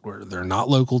same boat where they're not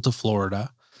local to Florida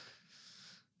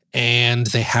and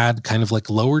they had kind of like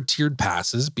lower tiered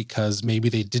passes because maybe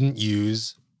they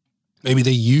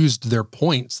used their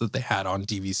points that they had on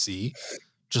DVC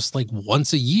just like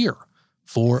once a year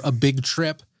for a big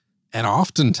trip. And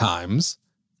oftentimes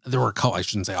there were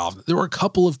a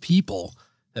couple of people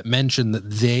that mentioned that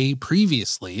they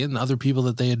previously and other people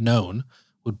that they had known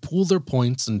would pool their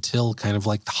points until kind of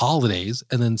like the holidays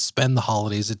and then spend the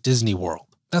holidays at Disney World.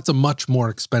 That's a much more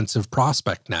expensive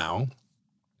prospect now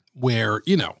where,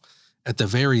 at the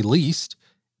very least,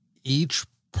 each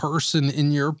person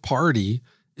in your party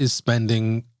is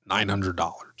spending $900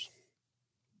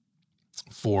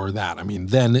 for that. I mean,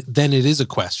 then it is a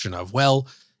question of, well,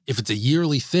 if it's a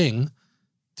yearly thing,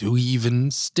 do we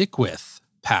even stick with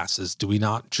passes? Do we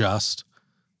not just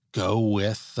go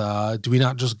with kind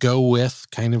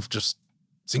of just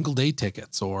single day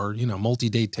tickets or,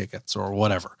 multi-day tickets or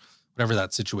whatever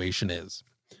that situation is?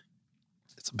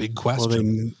 It's a big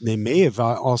question. Well, they may have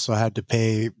also had to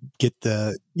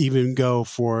go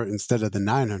for, instead of the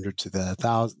 900 to the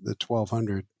 1,000, the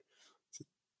 1,200,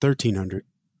 1,300,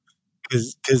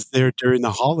 because they're during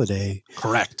the holiday.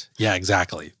 Correct. Yeah,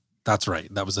 exactly. That's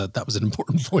right. That was an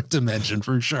important point to mention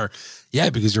for sure.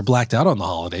 Yeah, because you're blacked out on the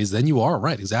holidays, then you are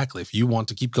right. Exactly. If you want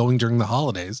to keep going during the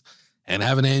holidays and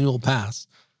have an annual pass,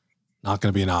 not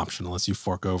going to be an option unless you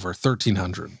fork over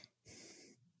 1,300.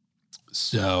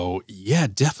 So yeah,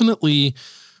 definitely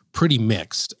pretty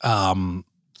mixed.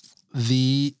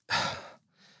 The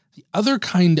other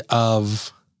kind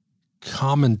of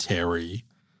commentary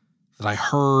that I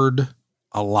heard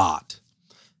a lot,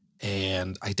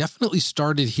 and I definitely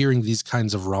started hearing these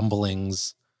kinds of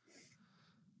rumblings,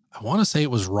 I want to say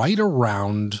it was right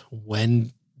around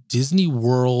when Disney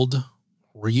World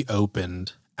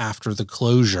reopened after the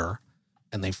closure,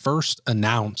 and they first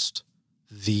announced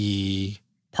the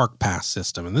Park Pass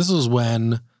system. And this was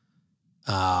when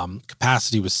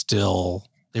capacity was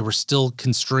they were still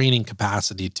constraining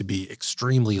capacity to be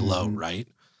extremely low, right?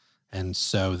 And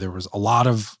so there was a lot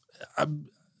of,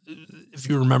 if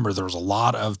you remember, there was a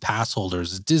lot of pass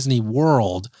holders at Disney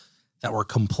World that were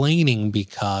complaining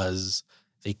because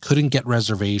they couldn't get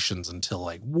reservations until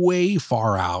like way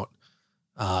far out,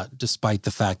 despite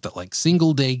the fact that like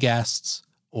single day guests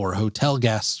or hotel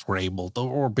guests were able to,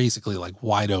 or basically like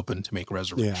wide open to make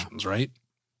reservations, right?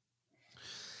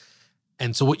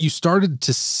 And so what you started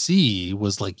to see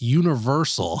was like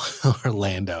Universal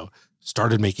Orlando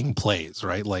started making plays,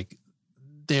 right? Like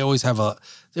they always have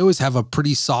a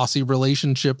pretty saucy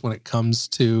relationship when it comes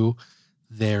to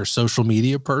their social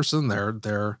media person.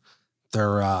 They're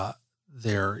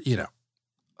you know,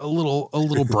 a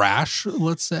little brash,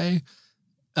 let's say.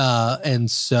 And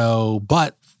so,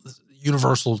 but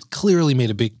Universal clearly made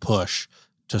a big push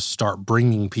to start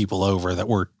bringing people over that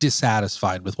were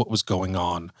dissatisfied with what was going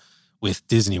on with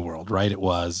Disney World, right? It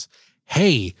was,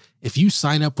 hey, if you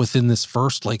sign up within this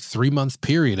first like 3-month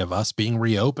period of us being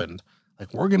reopened,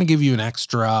 like we're going to give you an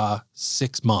extra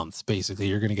 6 months. Basically,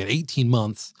 you're going to get 18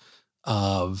 months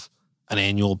of an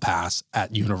annual pass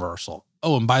at Universal.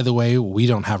 Oh, and by the way, we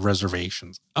don't have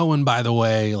reservations. Oh, and by the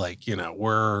way, like, you know,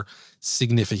 we're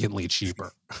significantly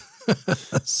cheaper.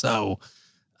 So,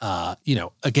 you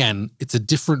know, again, it's a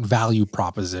different value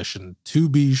proposition, to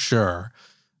be sure.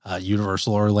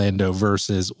 Universal Orlando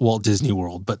versus Walt Disney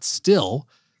World, but still,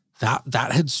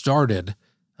 that had started,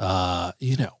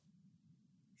 you know,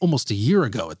 almost a year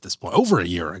ago at this point, over a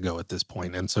year ago at this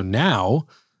point. And so now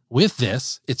with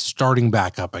this, it's starting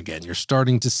back up again. You're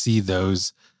starting to see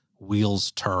those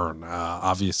wheels turn.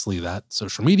 Obviously, that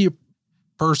social media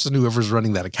person, whoever's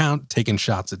running that account, taking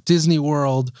shots at Disney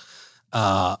World.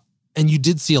 And you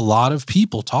did see a lot of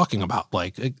people talking about,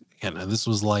 like, again, this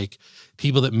was like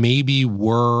people that maybe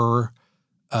were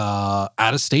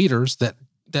out-of-staters that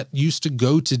used to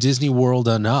go to Disney World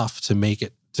enough to make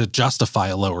it, to justify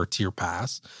a lower tier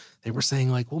pass. They were saying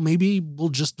like, well, maybe we'll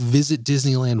just visit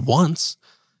Disneyland once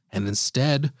and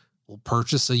instead we'll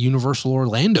purchase a Universal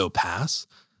Orlando pass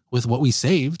with what we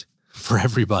saved for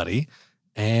everybody.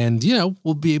 And, you know,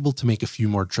 we'll be able to make a few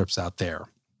more trips out there.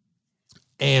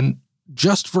 And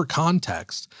just for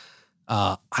context,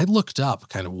 I looked up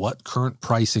kind of what current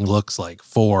pricing looks like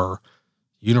for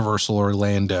Universal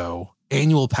Orlando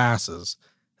annual passes,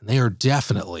 and they are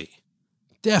definitely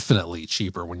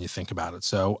cheaper when you think about it.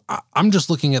 So I'm just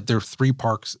looking at their 3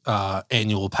 parks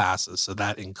annual passes. So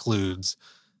that includes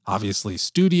obviously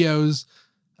Studios,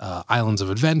 Islands of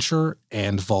Adventure,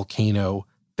 and Volcano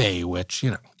Bay, which,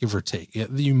 you know, give or take,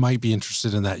 you might be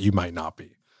interested in that, you might not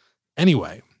be.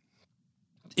 Anyway,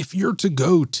 if you're to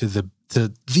go to the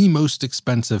most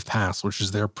expensive pass, which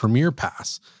is their Premier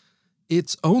Pass,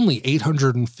 it's only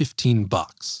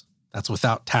 $815. That's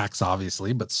without tax,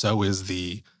 obviously, but so is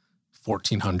the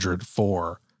 $1,400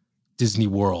 for Disney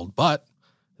World. But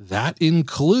that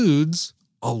includes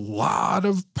a lot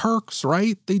of perks,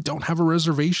 right? They don't have a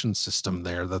reservation system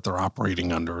there that they're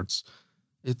operating under.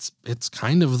 It's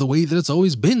kind of the way that it's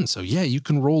always been. So yeah, you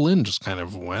can roll in just kind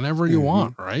of whenever you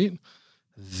want, right?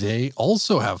 They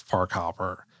also have Park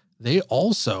Hopper. They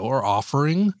also are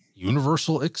offering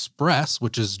Universal Express,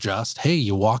 which is just, hey,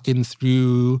 you walk in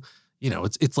through, you know,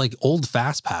 it's like old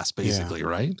Fast Pass basically,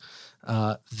 right?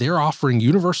 They're offering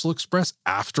Universal Express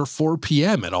after 4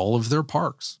 p.m. at all of their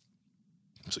parks.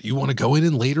 So you want to go in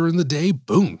and later in the day,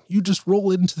 boom, you just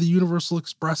roll into the Universal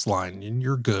Express line and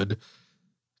you're good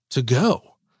to go.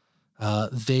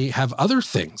 They have other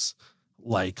things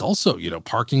like also, you know,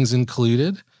 parking's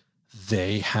included.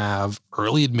 They have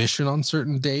early admission on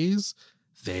certain days.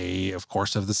 They, of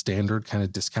course, have the standard kind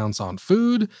of discounts on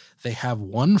food. They have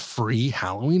 1 free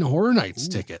Halloween Horror Nights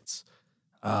tickets.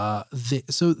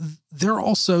 So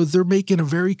they're making a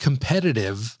very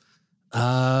competitive, you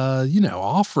know,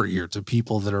 offer here to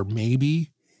people that are maybe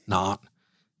not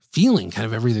feeling kind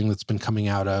of everything that's been coming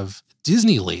out of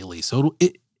Disney lately. So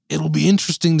it'll be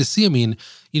interesting to see. I mean,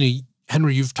 you know,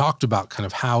 Henry, you've talked about kind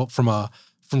of how from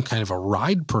kind of a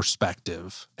ride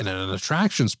perspective and an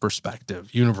attractions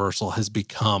perspective, Universal has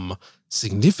become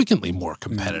significantly more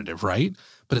competitive, right?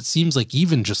 But it seems like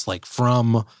even just like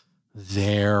from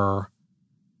their,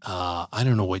 I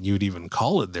don't know what you would even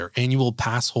call it, their annual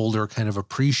pass holder kind of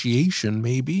appreciation,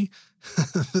 maybe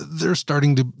they're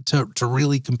starting to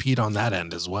really compete on that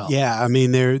end as well. Yeah, I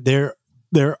mean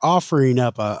they're offering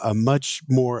up a much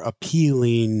more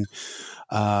appealing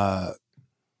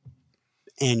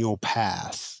annual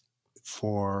pass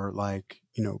for, like,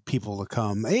 you know, people to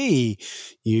come. Hey,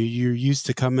 you're used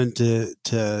to coming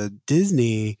to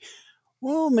Disney.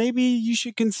 Well, maybe you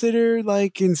should consider,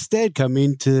 like, instead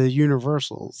coming to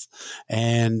Universal's,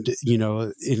 and, you know,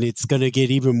 and it's going to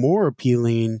get even more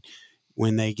appealing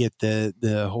when they get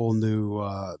the whole new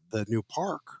the new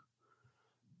park.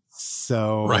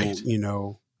 So, right. You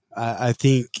know, I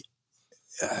think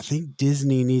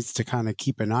Disney needs to kind of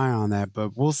keep an eye on that,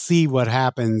 but we'll see what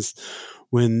happens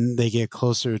when they get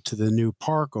closer to the new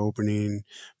park opening,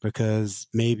 because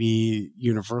maybe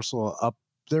Universal will up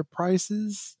their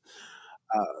prices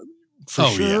for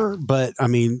sure. Yeah. But I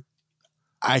mean,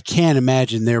 I can't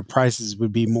imagine their prices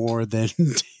would be more than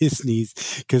Disney's,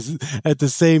 because at the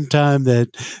same time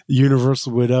that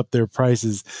Universal would up their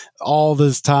prices, all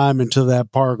this time until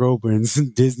that park opens,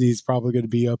 Disney's probably going to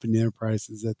be upping their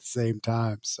prices at the same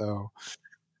time. So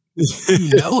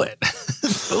You know it.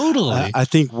 Totally. I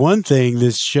think one thing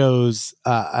this shows,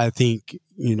 I think,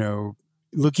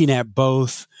 looking at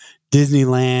both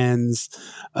Disneyland's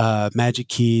Magic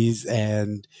Keys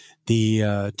and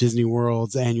the Disney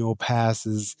World's annual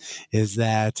passes, is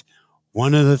that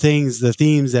one of the themes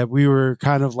that we were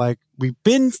kind of like, we've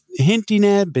been hinting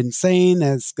at, been saying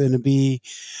that's going to be,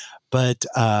 but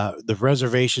the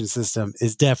reservation system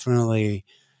is definitely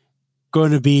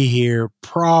going to be here.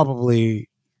 Probably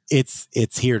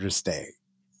it's here to stay.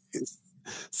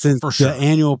 Since For sure. the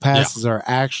annual passes are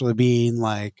actually being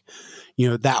like,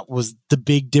 that was the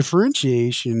big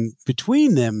differentiation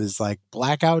between them, is like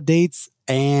blackout dates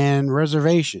and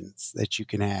reservations that you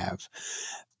can have.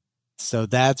 So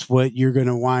that's what you're going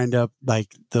to wind up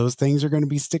like. Those things are going to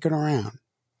be sticking around,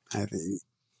 I think.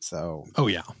 So. Oh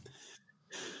yeah.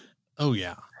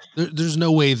 There's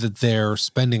no way that they're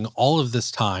spending all of this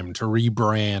time to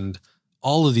rebrand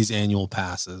all of these annual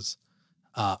passes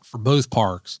for both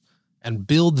parks and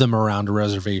build them around a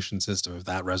reservation system if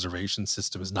that reservation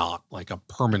system is not like a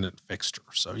permanent fixture.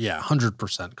 So yeah,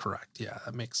 100% correct. Yeah,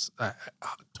 that makes, I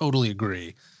totally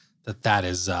agree that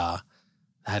is a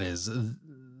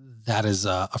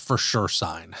for sure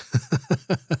sign.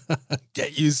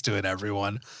 Get used to it,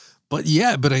 everyone. But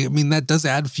yeah, I mean, that does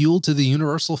add fuel to the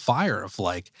universal fire of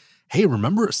like, hey,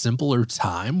 remember a simpler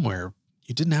time where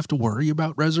you didn't have to worry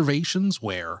about reservations,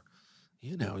 where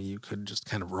you could just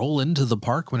kind of roll into the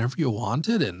park whenever you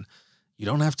wanted, and you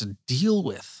don't have to deal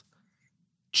with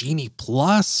Genie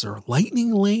Plus or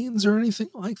Lightning Lanes or anything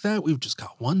like that. We've just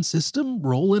got one system,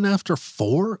 roll in after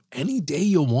 4 any day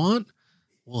you want.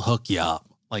 We'll hook you up.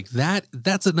 Like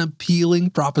that's an appealing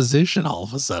proposition all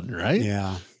of a sudden, right?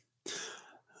 Yeah.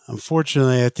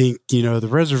 Unfortunately, I think, the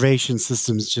reservation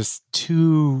system is just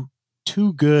too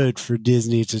good for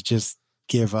Disney to just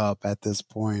give up at this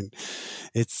point.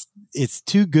 It's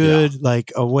too good,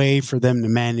 like a way for them to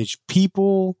manage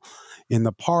people in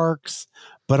the parks,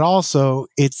 but also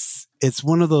it's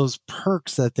one of those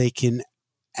perks that they can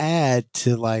add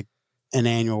to like an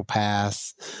annual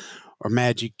pass or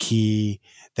Magic Key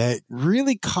that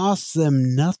really costs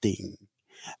them nothing.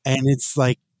 And it's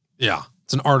like,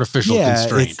 it's an artificial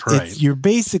constraint, right? You're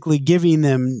basically giving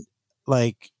them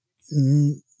like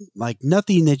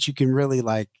nothing that you can really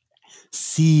like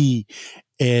see,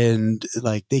 and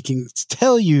like they can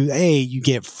tell you, hey, you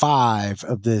get 5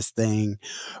 of this thing,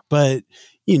 but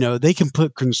they can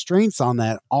put constraints on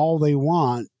that all they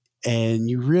want, and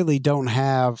you really don't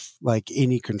have like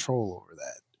any control over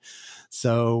that.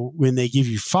 So when they give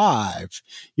you 5,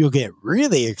 you'll get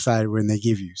really excited when they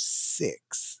give you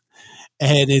 6,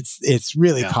 and it's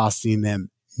really costing them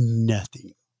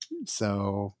nothing.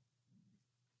 So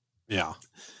yeah.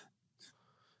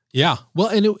 Well,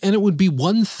 and it would be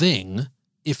one thing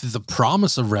if the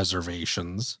promise of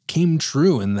reservations came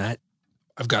true, in that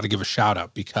I've got to give a shout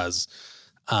out because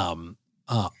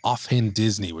Offhand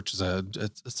Disney, which is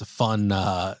it's a fun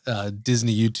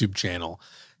Disney YouTube channel,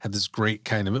 had this great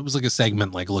it was like a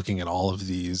segment like looking at all of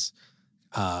these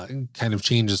kind of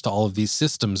changes to all of these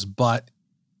systems. But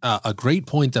a great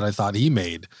point that I thought he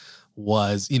made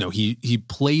was, he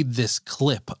played this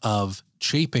clip of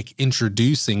Chapek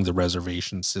introducing the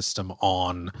reservation system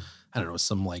on, I don't know,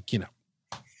 some like, some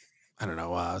kind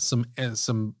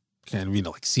of,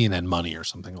 like CNN Money or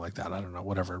something like that. I don't know,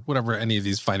 whatever any of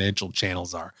these financial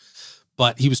channels are.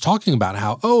 But he was talking about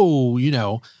how,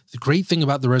 the great thing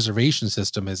about the reservation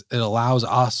system is it allows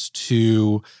us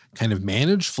to kind of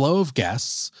manage flow of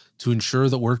guests to ensure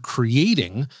that we're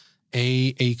creating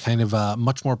a kind of a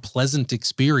much more pleasant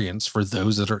experience for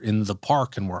those that are in the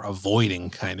park, and we're avoiding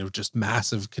kind of just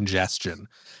massive congestion.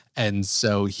 And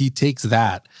so he takes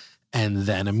that and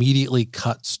then immediately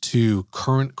cuts to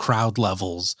current crowd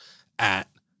levels at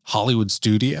Hollywood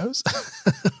Studios.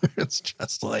 It's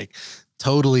just like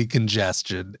totally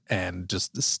congested and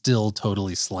just still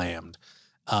totally slammed.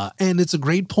 And it's a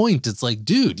great point. It's like,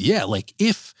 dude, yeah, like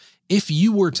if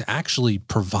you were to actually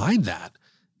provide that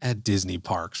at Disney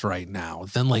parks right now,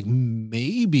 then like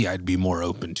maybe I'd be more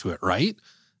open to it, right?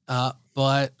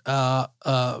 But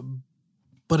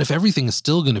if everything is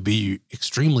still going to be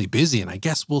extremely busy, and I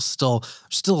guess we'll still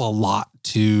a lot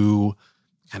to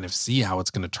kind of see how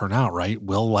it's going to turn out, right?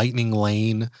 Will Lightning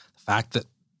Lane, the fact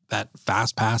that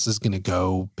Fast Pass is going to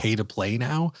go pay to play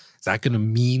now, is that going to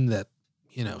mean that,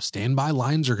 standby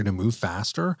lines are going to move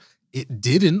faster? It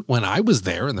didn't when I was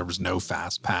there and there was no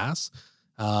Fast Pass.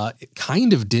 It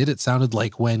kind of did. It sounded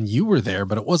like when you were there,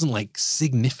 but it wasn't like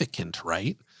significant,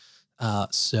 right?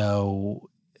 So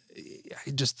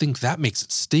I just think that makes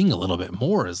it sting a little bit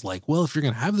more, is like, well, if you're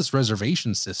going to have this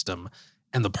reservation system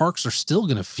and the parks are still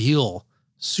going to feel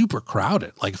super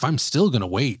crowded, like if I'm still going to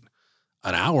wait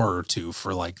an hour or two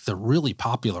for like the really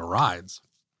popular rides,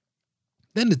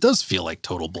 then it does feel like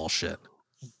total bullshit.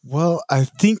 Well, I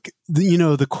think,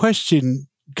 the question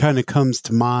kind of comes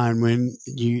to mind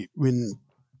when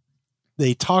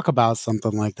they talk about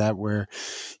something like that, where,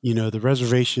 the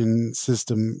reservation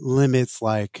system limits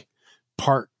like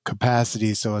park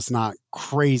capacity, so it's not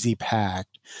crazy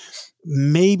packed.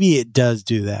 Maybe it does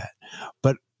do that,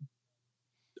 but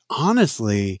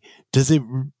honestly, is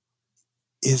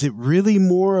it really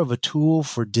more of a tool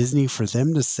for Disney for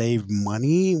them to save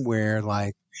money, where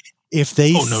like if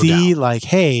they see like,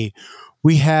 hey,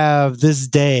 we have this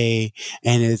day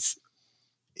and it's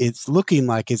looking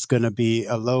like it's going to be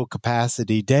a low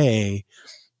capacity day,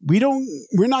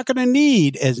 we're not going to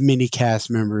need as many cast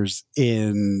members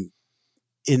in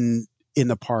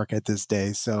the park at this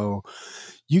day. So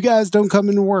you guys don't come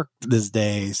into work this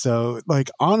day. So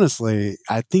like, honestly,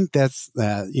 I think that's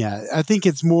that. Yeah. I think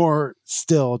it's more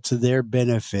still to their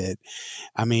benefit.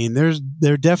 I mean,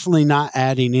 they're definitely not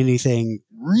adding anything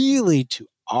really to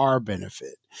our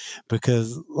benefit,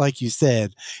 because like you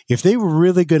said, if they were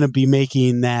really going to be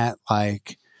making that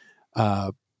like,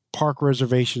 park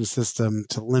reservation system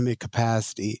to limit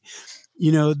capacity,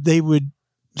 they would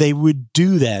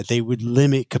do that. They would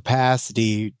limit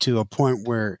capacity to a point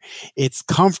where it's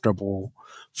comfortable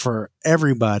for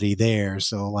everybody there.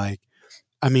 So like,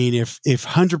 I mean, if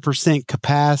 100%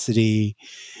 capacity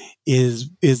is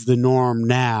the norm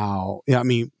now, I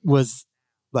mean, was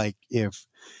like, if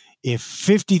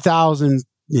 50,000,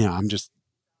 I'm just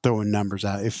throwing numbers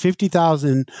out. If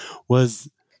 50,000 was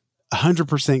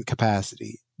 100%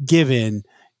 capacity, given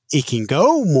it can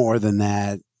go more than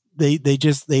that, they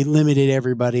limited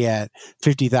everybody at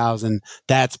 50,000.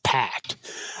 That's packed.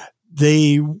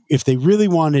 If they really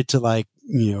wanted to like,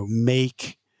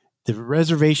 make the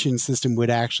reservation system,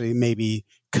 would actually maybe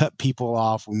cut people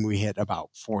off when we hit about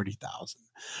 40,000,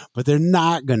 but they're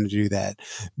not going to do that.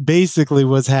 Basically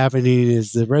what's happening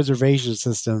is the reservation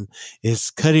system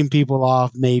is cutting people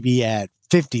off maybe at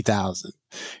 50,000,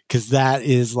 because that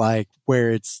is like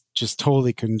where it's just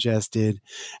totally congested.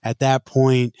 At that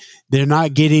point, they're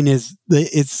not getting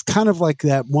it's kind of like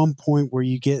that one point where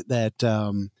you get that,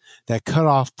 that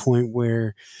cutoff point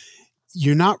where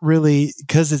you're not really,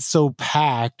 because it's so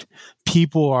packed,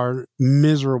 people are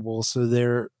miserable. So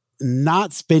they're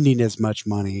not spending as much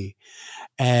money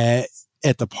at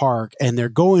the park, and they're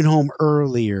going home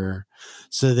earlier.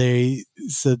 So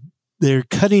they're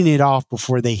cutting it off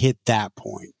before they hit that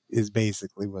point, is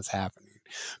basically what's happening.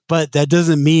 But that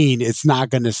doesn't mean it's not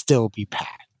going to still be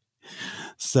packed.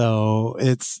 So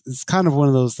it's kind of one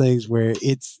of those things where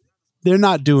they're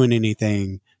not doing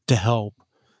anything to help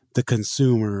the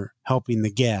consumer, helping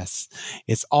the guests.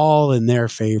 It's all in their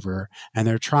favor, and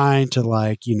they're trying to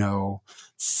like,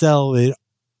 sell it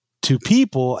to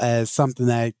people as something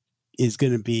that is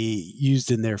going to be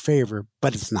used in their favor,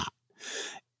 but it's not.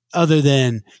 Other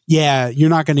than, you're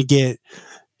not going to get,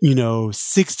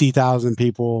 60,000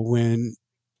 people when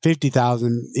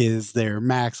 50,000 is their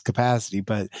max capacity,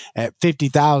 but at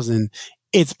 50,000,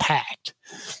 it's packed,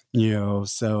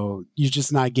 so you're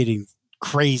just not getting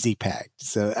crazy packed.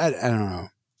 So I don't know.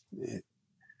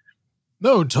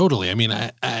 No, totally. I mean,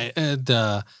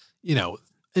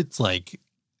 it's like,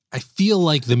 I feel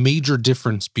like the major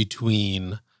difference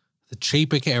between the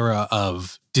Chapek era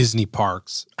of Disney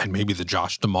parks and maybe the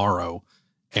Josh D'Amaro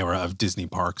era of Disney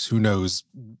parks, who knows,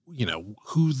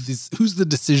 who's the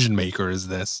decision maker? Is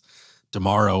this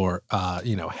D'Amaro or,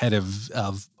 head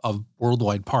of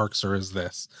worldwide parks, or is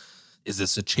this a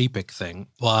Chapek thing?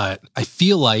 But I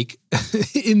feel like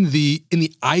in the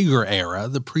Iger era,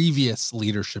 the previous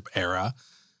leadership era,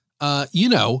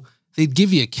 they'd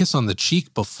give you a kiss on the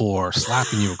cheek before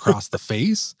slapping you across the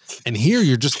face. And here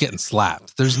you're just getting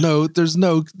slapped. There's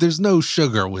no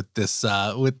sugar with this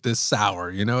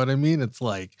sour. You know what I mean? It's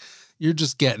like, you're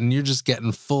just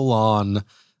getting full on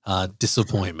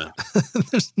disappointment.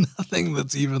 There's nothing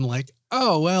that's even like,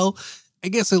 oh, well, I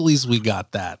guess at least we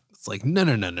got that. It's like, no.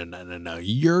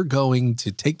 You're going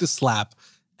to take the slap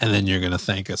and then you're going to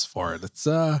thank us for it. It's,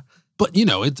 but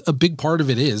it's a big part of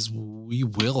it is we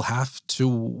will have to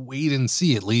wait and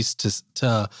see, at least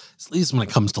at least when it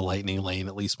comes to Lightning Lane,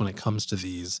 at least when it comes to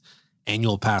these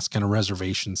annual pass kind of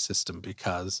reservation system,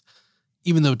 because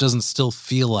even though it doesn't still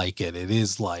feel like it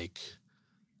is like,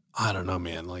 I don't know,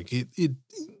 man, like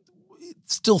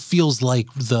it still feels like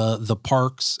the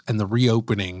parks and the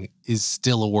reopening is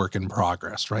still a work in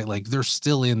progress, right? Like they're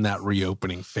still in that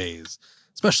reopening phase,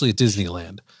 especially at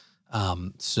Disneyland.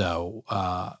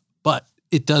 But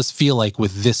it does feel like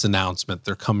with this announcement,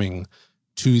 they're coming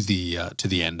to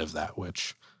the end of that,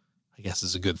 which I guess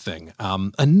is a good thing.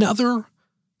 Another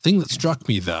thing that struck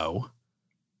me though,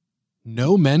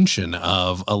 no mention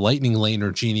of a Lightning Lane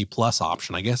or Genie Plus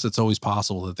option. I guess it's always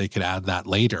possible that they could add that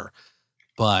later.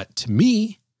 But to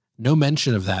me, no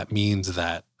mention of that means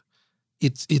that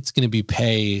it's going to be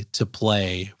pay to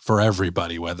play for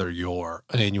everybody, whether you're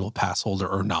an annual pass holder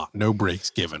or not. No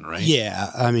breaks given, right? Yeah,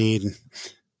 I mean,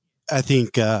 I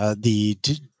think the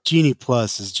Genie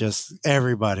Plus is just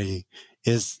everybody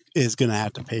is going to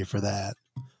have to pay for that.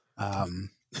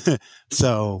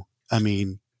 So, I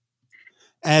mean,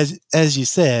 as you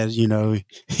said, you know,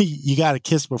 you got a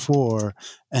kiss before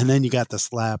and then you got the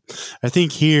slap. I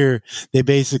think here they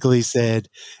basically said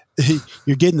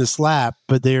you're getting the slap,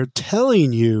 but they're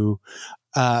telling you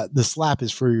the slap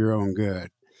is for your own good.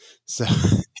 So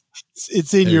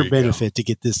it's in your benefit to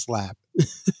get this slap.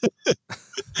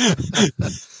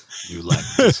 You lack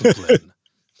discipline.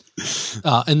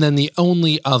 And then the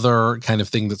only other kind of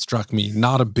thing that struck me,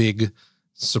 not a big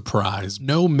surprise,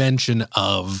 no mention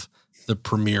of the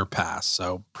Premier Pass.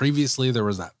 So previously there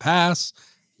was that pass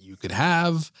you could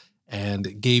have and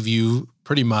it gave you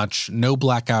pretty much no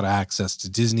blackout access to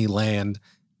Disneyland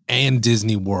and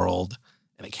Disney World.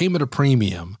 And it came at a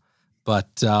premium.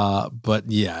 But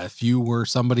yeah, if you were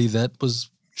somebody that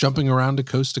was jumping around to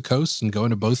coast and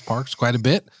going to both parks quite a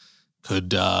bit,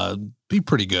 could be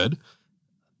pretty good.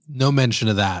 No mention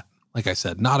of that. Like I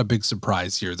said, not a big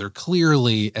surprise here. They're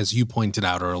clearly, as you pointed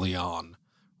out early on,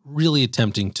 really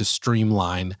attempting to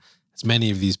streamline as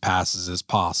many of these passes as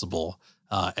possible,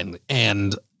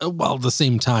 and while at the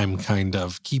same time kind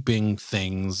of keeping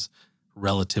things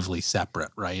relatively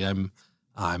separate, right?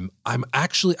 I'm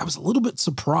actually, I was a little bit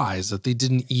surprised that they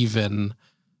didn't even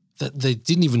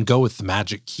go with the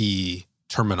Magic Key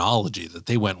terminology, that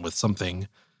they went with something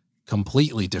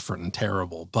completely different and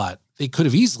terrible. But they could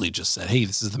have easily just said, hey,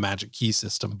 this is the Magic Key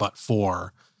system, but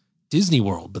for Disney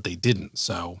World, but they didn't.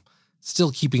 So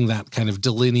still keeping that kind of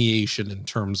delineation in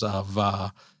terms of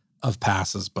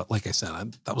passes. But like I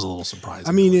said, that was a little surprising.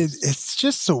 I mean, it's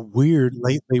just so weird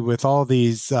lately with all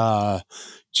these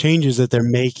changes that they're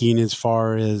making as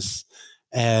far as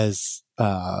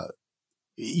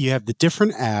you have the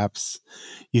different apps,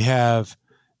 you have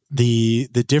the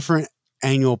different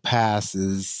annual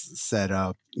passes set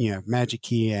up, you know, Magic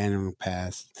Key annual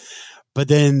pass. But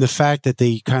then the fact that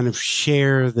they kind of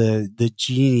share the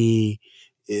Genie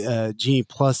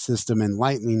Plus system and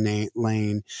Lightning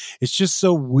Lane, it's just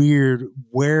so weird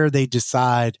where they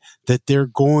decide that they're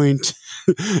going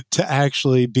to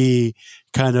actually be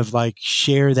kind of like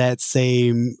share that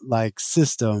same like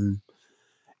system.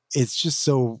 It's just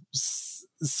so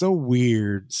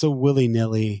weird, so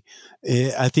willy-nilly.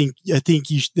 I think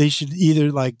they should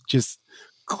either like just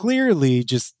clearly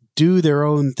just do their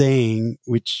own thing,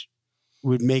 which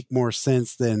would make more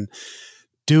sense than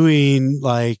doing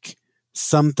like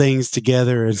some things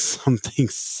together and some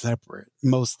things separate,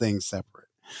 most things separate.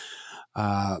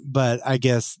 But I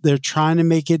guess they're trying to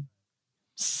make it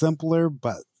simpler,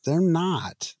 but they're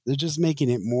not. They're just making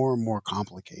it more and more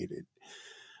complicated.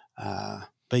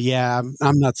 But yeah,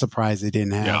 I'm not surprised they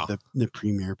didn't have the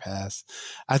Premier Pass.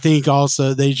 I think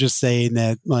also they just saying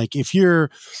that like if you're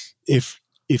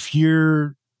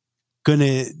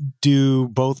gonna do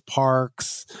both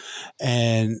parks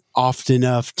and often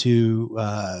enough to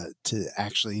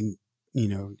actually, you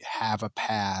know, have a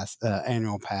pass,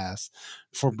 annual pass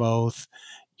for both,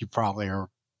 you probably are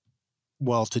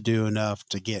well to do enough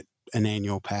to get an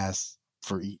annual pass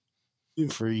for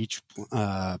each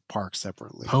park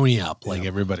separately. Pony up like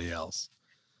everybody else.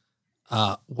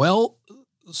 Well,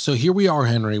 so here we are,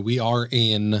 Henry. We are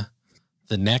in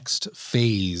the next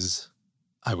phase,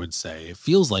 I would say. It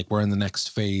feels like we're in the next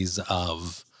phase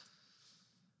of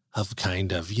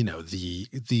kind of, you know,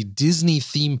 the Disney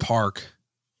theme park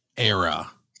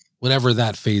era, whatever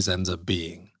that phase ends up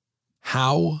being.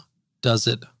 How does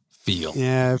it feel?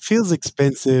 Yeah, it feels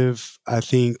expensive. I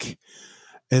think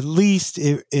at least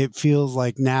it feels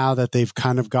like now that they've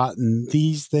kind of gotten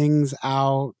these things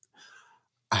out,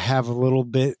 I have a little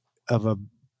bit of a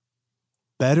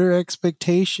better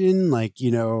expectation. Like,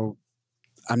 you know,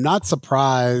 I'm not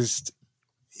surprised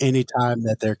anytime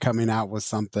that they're coming out with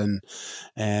something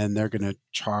and they're going to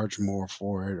charge more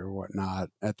for it or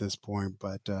whatnot at this point.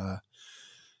 But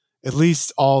at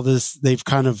least all this, they've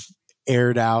kind of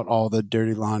aired out all the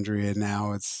dirty laundry, and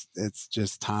now it's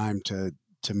just time to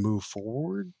move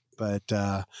forward. But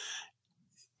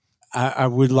I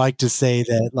would like to say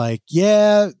that, like,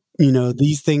 yeah,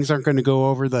 these things aren't going to go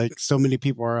over. Like, so many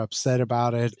people are upset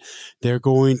about it. They're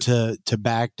going to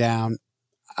back down.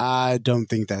 I don't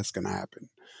think that's going to happen.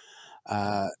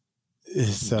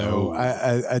 So No.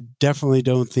 I definitely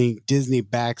don't think Disney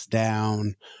backs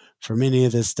down from any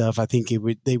of this stuff. I think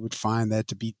they would find that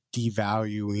to be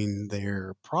devaluing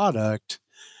their product.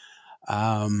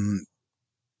 But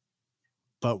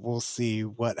we'll see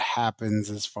what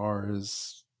happens as far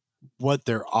as what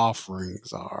their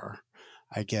offerings are,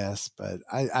 I guess. But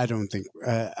I don't think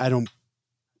I don't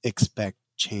expect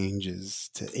changes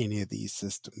to any of these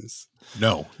systems.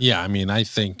 No. Yeah. I mean, I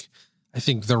think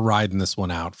they're riding this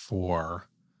one out for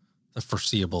the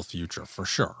foreseeable future for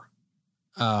sure.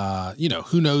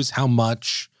 Who knows how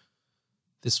much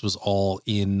this was all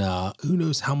in, the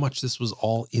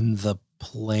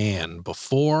plan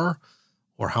before,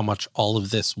 or how much all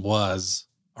of this was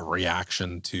a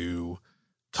reaction to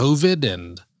COVID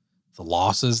and the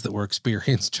losses that were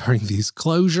experienced during these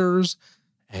closures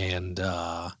and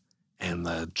the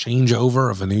changeover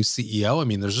of a new CEO. I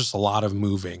mean, there's just a lot of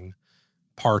moving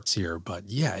parts here, but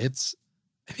yeah, I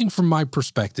think from my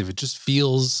perspective, it just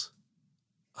feels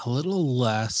a little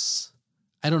less,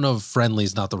 I don't know if friendly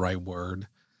is not the right word,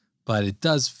 but it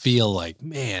does feel like,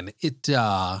 man,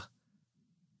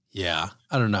 yeah,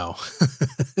 I don't know.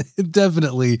 It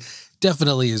definitely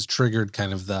has triggered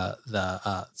kind of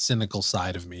the cynical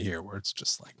side of me here, where it's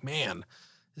just like, man,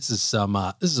 this is some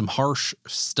harsh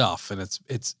stuff. And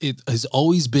it has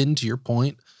always been, to your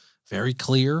point, very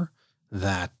clear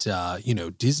that,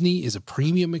 Disney is a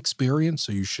premium experience.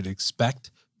 So you should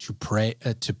expect to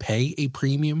pay a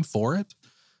premium for it.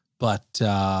 But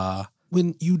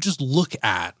when you just look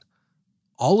at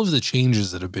all of the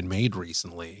changes that have been made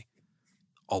recently,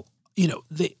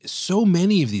 so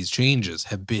many of these changes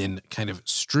have been kind of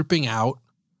stripping out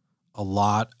a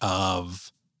lot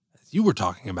of, as you were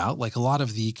talking about, like a lot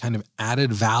of the kind of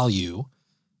added value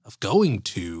of going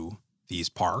to these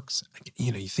parks.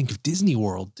 You think of Disney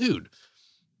World, dude.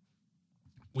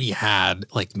 We had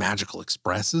like Magical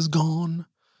Express is gone.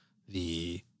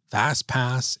 The Fast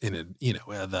Pass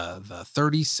the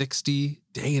 30, 60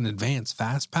 day in advance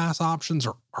Fast Pass options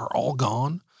are all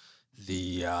gone.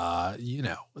 A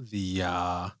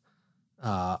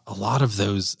lot of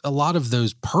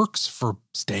those perks for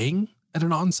staying at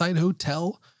an on-site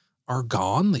hotel are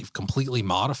gone. They've completely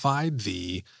modified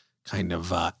the kind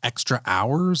of extra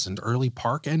hours and early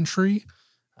park entry.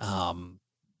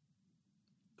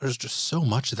 There's just so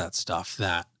much of that stuff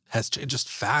that has just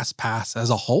Fast Pass as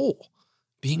a whole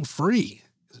being free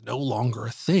is no longer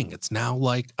a thing. It's now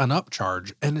like an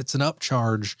upcharge, and it's an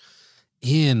upcharge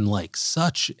in like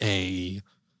such a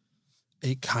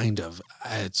kind of,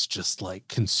 it's just like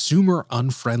consumer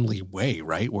unfriendly way,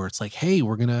 right? Where it's like, hey,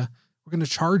 we're going to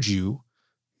charge you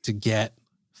to get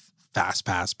Fast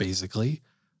Pass basically.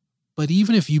 But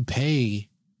even if you pay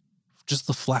just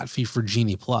the flat fee for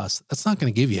Genie Plus, that's not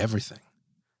going to give you everything.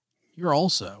 You're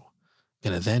also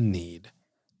going to then need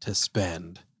to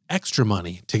spend extra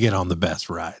money to get on the best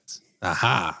rides.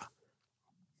 Aha.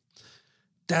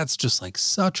 That's just like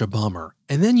such a bummer.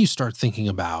 And then you start thinking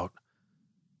about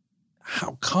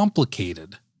how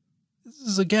complicated, this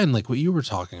is again, like what you were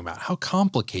talking about, how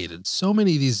complicated so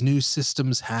many of these new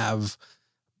systems have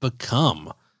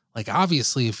become. Like,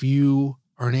 obviously, if you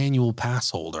are an annual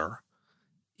pass holder,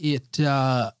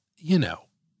 you're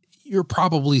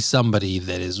probably somebody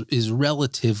that is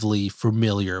relatively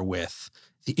familiar with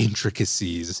the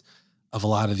intricacies of a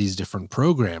lot of these different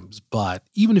programs. But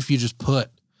even if you just put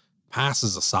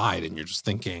passes aside and you're just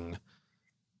thinking,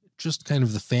 just kind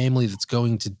of the family that's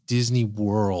going to Disney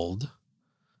World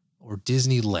or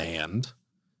Disneyland,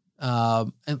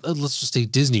 and let's just say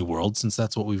Disney World, since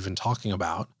that's what we've been talking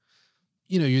about.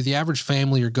 You're the average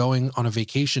family, you're going on a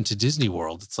vacation to Disney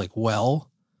World. It's like, well,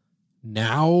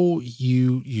 now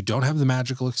you don't have the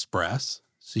Magical Express,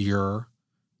 so you're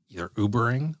either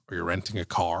Ubering or you're renting a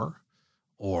car,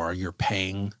 or you're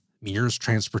paying Mears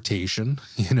transportation,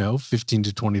 $15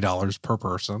 to $20 per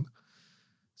person.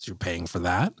 So you're paying for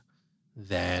that.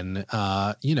 Then,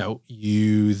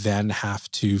 you then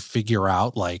have to figure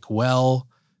out like, well,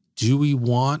 do we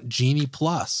want Genie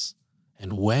Plus?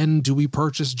 And when do we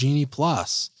purchase Genie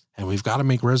Plus? And we've got to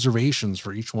make reservations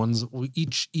for each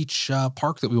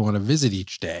park that we want to visit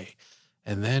each day.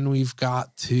 And then we've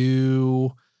got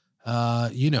to,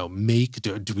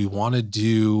 do we want to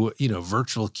do,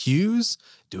 virtual queues?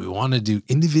 Do we want to do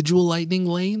individual lightning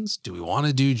lanes? Do we want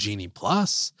to do Genie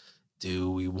Plus?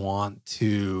 Do we want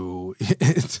to,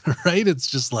 right? It's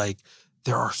just like,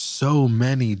 there are so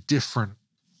many different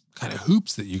kind of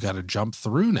hoops that you got to jump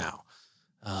through now.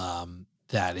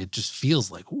 that it just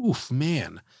feels like, oof,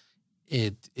 man,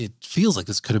 it feels like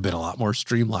this could have been a lot more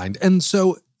streamlined. And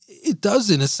so it does,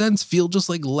 in a sense, feel just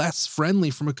like less friendly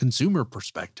from a consumer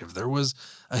perspective. There was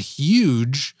a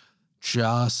huge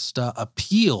just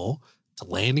appeal to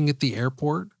landing at the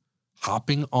airport,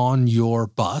 hopping on your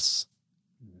bus,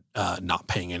 not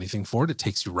paying anything for it. It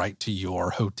takes you right to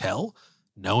your hotel,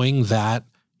 knowing that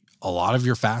a lot of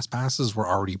your fast passes were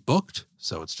already booked.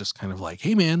 So it's just kind of like,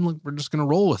 hey, man, look, we're just going to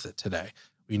roll with it today.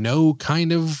 We know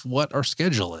kind of what our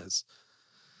schedule is.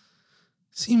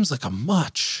 Seems like a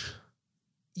much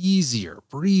easier,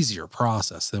 breezier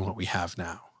process than what we have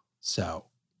now. So,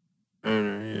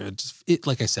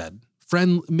 like I said,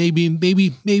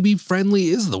 maybe friendly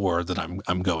is the word that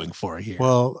I'm going for here.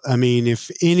 Well, I mean,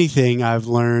 if anything, I've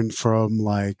learned from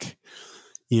like,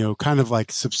 kind of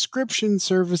like subscription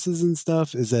services and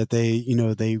stuff is that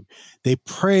they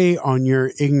prey on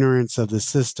your ignorance of the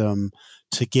system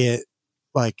to get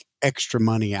like extra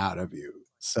money out of you.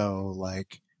 So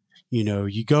like,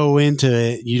 you go into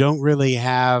it, you don't really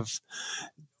have,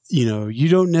 you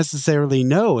don't necessarily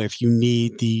know if you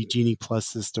need the Genie Plus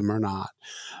system or not,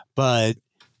 but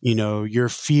your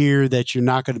fear that you're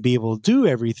not going to be able to do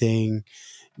everything,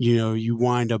 you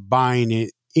wind up buying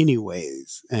it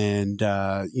anyways. And,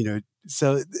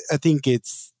 so I think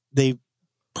they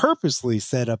purposely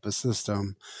set up a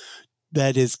system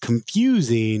that is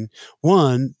confusing.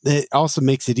 One, that also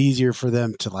makes it easier for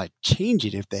them to like change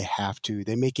it if they have to.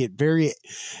 They make it very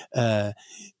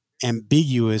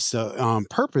ambiguous on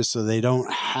purpose so they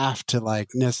don't have to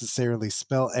like necessarily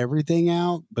spell everything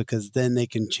out, because then they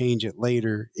can change it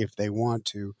later if they want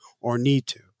to or need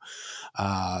to.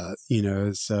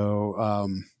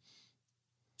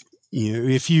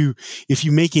 If you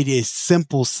make it a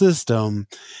simple system,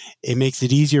 it makes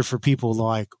it easier for people to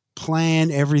like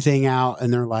plan everything out,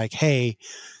 and they're like, hey,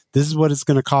 this is what it's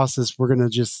going to cost us. We're going to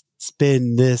just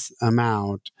spend this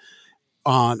amount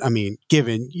on,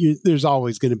 there's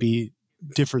always going to be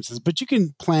differences, but you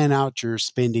can plan out your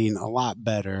spending a lot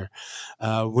better.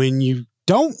 When you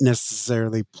don't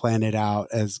necessarily plan it out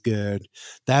as good,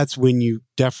 that's when you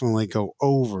definitely go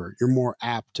over. You're more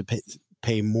apt to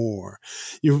pay more.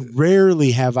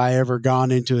 Rarely have I ever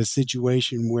gone into a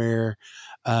situation where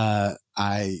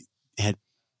I had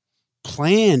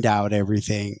planned out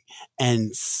everything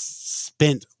and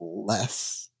spent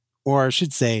less. Or I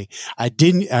should say, I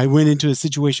went into a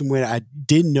situation where I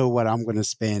didn't know what I'm going to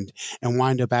spend and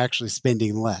wind up actually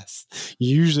spending less.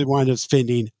 You usually wind up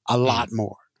spending a lot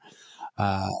more.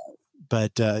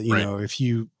 But if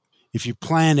you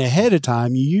plan ahead of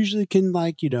time, you usually can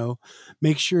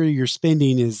make sure your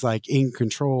spending is like in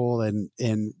control and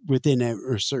within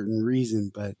a certain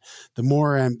reason. But the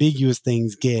more ambiguous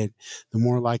things get, the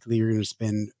more likely you're going to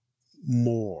spend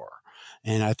more.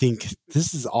 And I think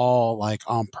this is all like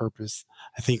on purpose.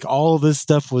 I think all of this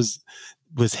stuff was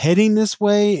heading this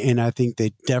way. And I think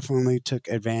they definitely took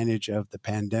advantage of the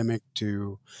pandemic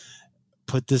to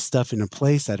put this stuff into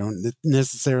place. I don't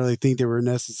necessarily think they were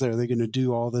necessarily going to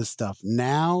do all this stuff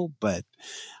now, but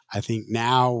I think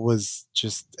now was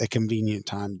just a convenient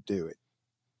time to do it.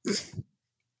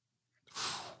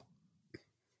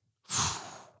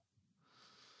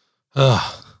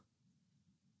 Well,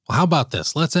 how about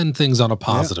this? Let's end things on a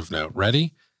positive note.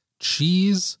 Ready?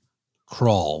 Cheese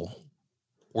crawl.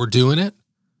 We're doing it.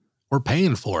 We're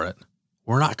paying for it.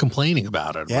 We're not complaining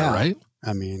about it. Yeah. Right?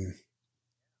 I mean,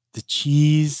 the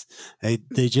cheese,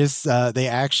 they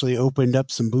actually opened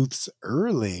up some booths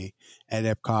early at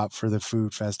Epcot for the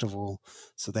food festival.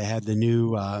 So they had the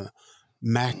new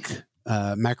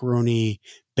macaroni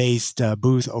based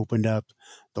booth opened up.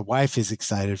 The wife is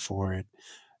excited for it.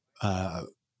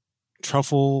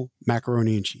 Truffle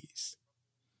macaroni and cheese.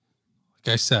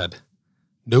 Like I said,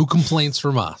 no complaints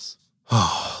from us.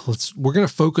 We're going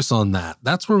to focus on that.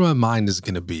 That's where my mind is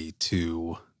going to be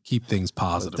to keep things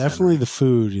positive. But definitely the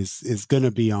food is going to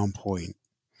be on point.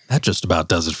 That just about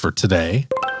does it for today.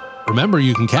 Remember,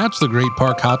 you can catch The Great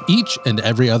Park Hop each and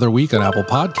every other week on Apple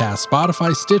Podcasts,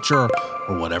 Spotify, Stitcher,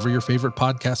 or whatever your favorite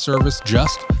podcast service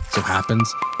just so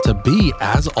happens to be.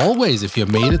 As always, if you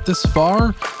made it this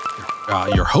far,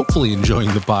 you're hopefully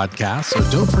enjoying the podcast. So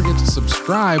don't forget to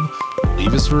subscribe,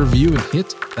 leave us a review, and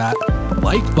hit that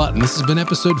like button. This has been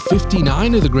episode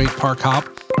 59 of The Great Park Hop,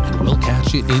 and we'll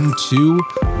catch you in 2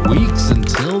 weeks.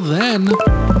 Until then,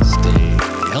 stay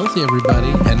healthy,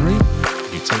 everybody. Henry,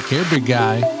 you take care, big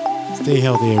guy. Stay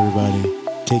healthy, everybody.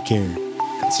 Take care.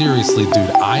 And seriously, dude,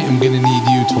 I am going to need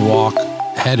you to walk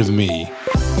ahead of me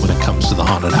when it comes to the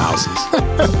haunted houses.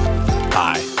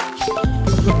 Bye.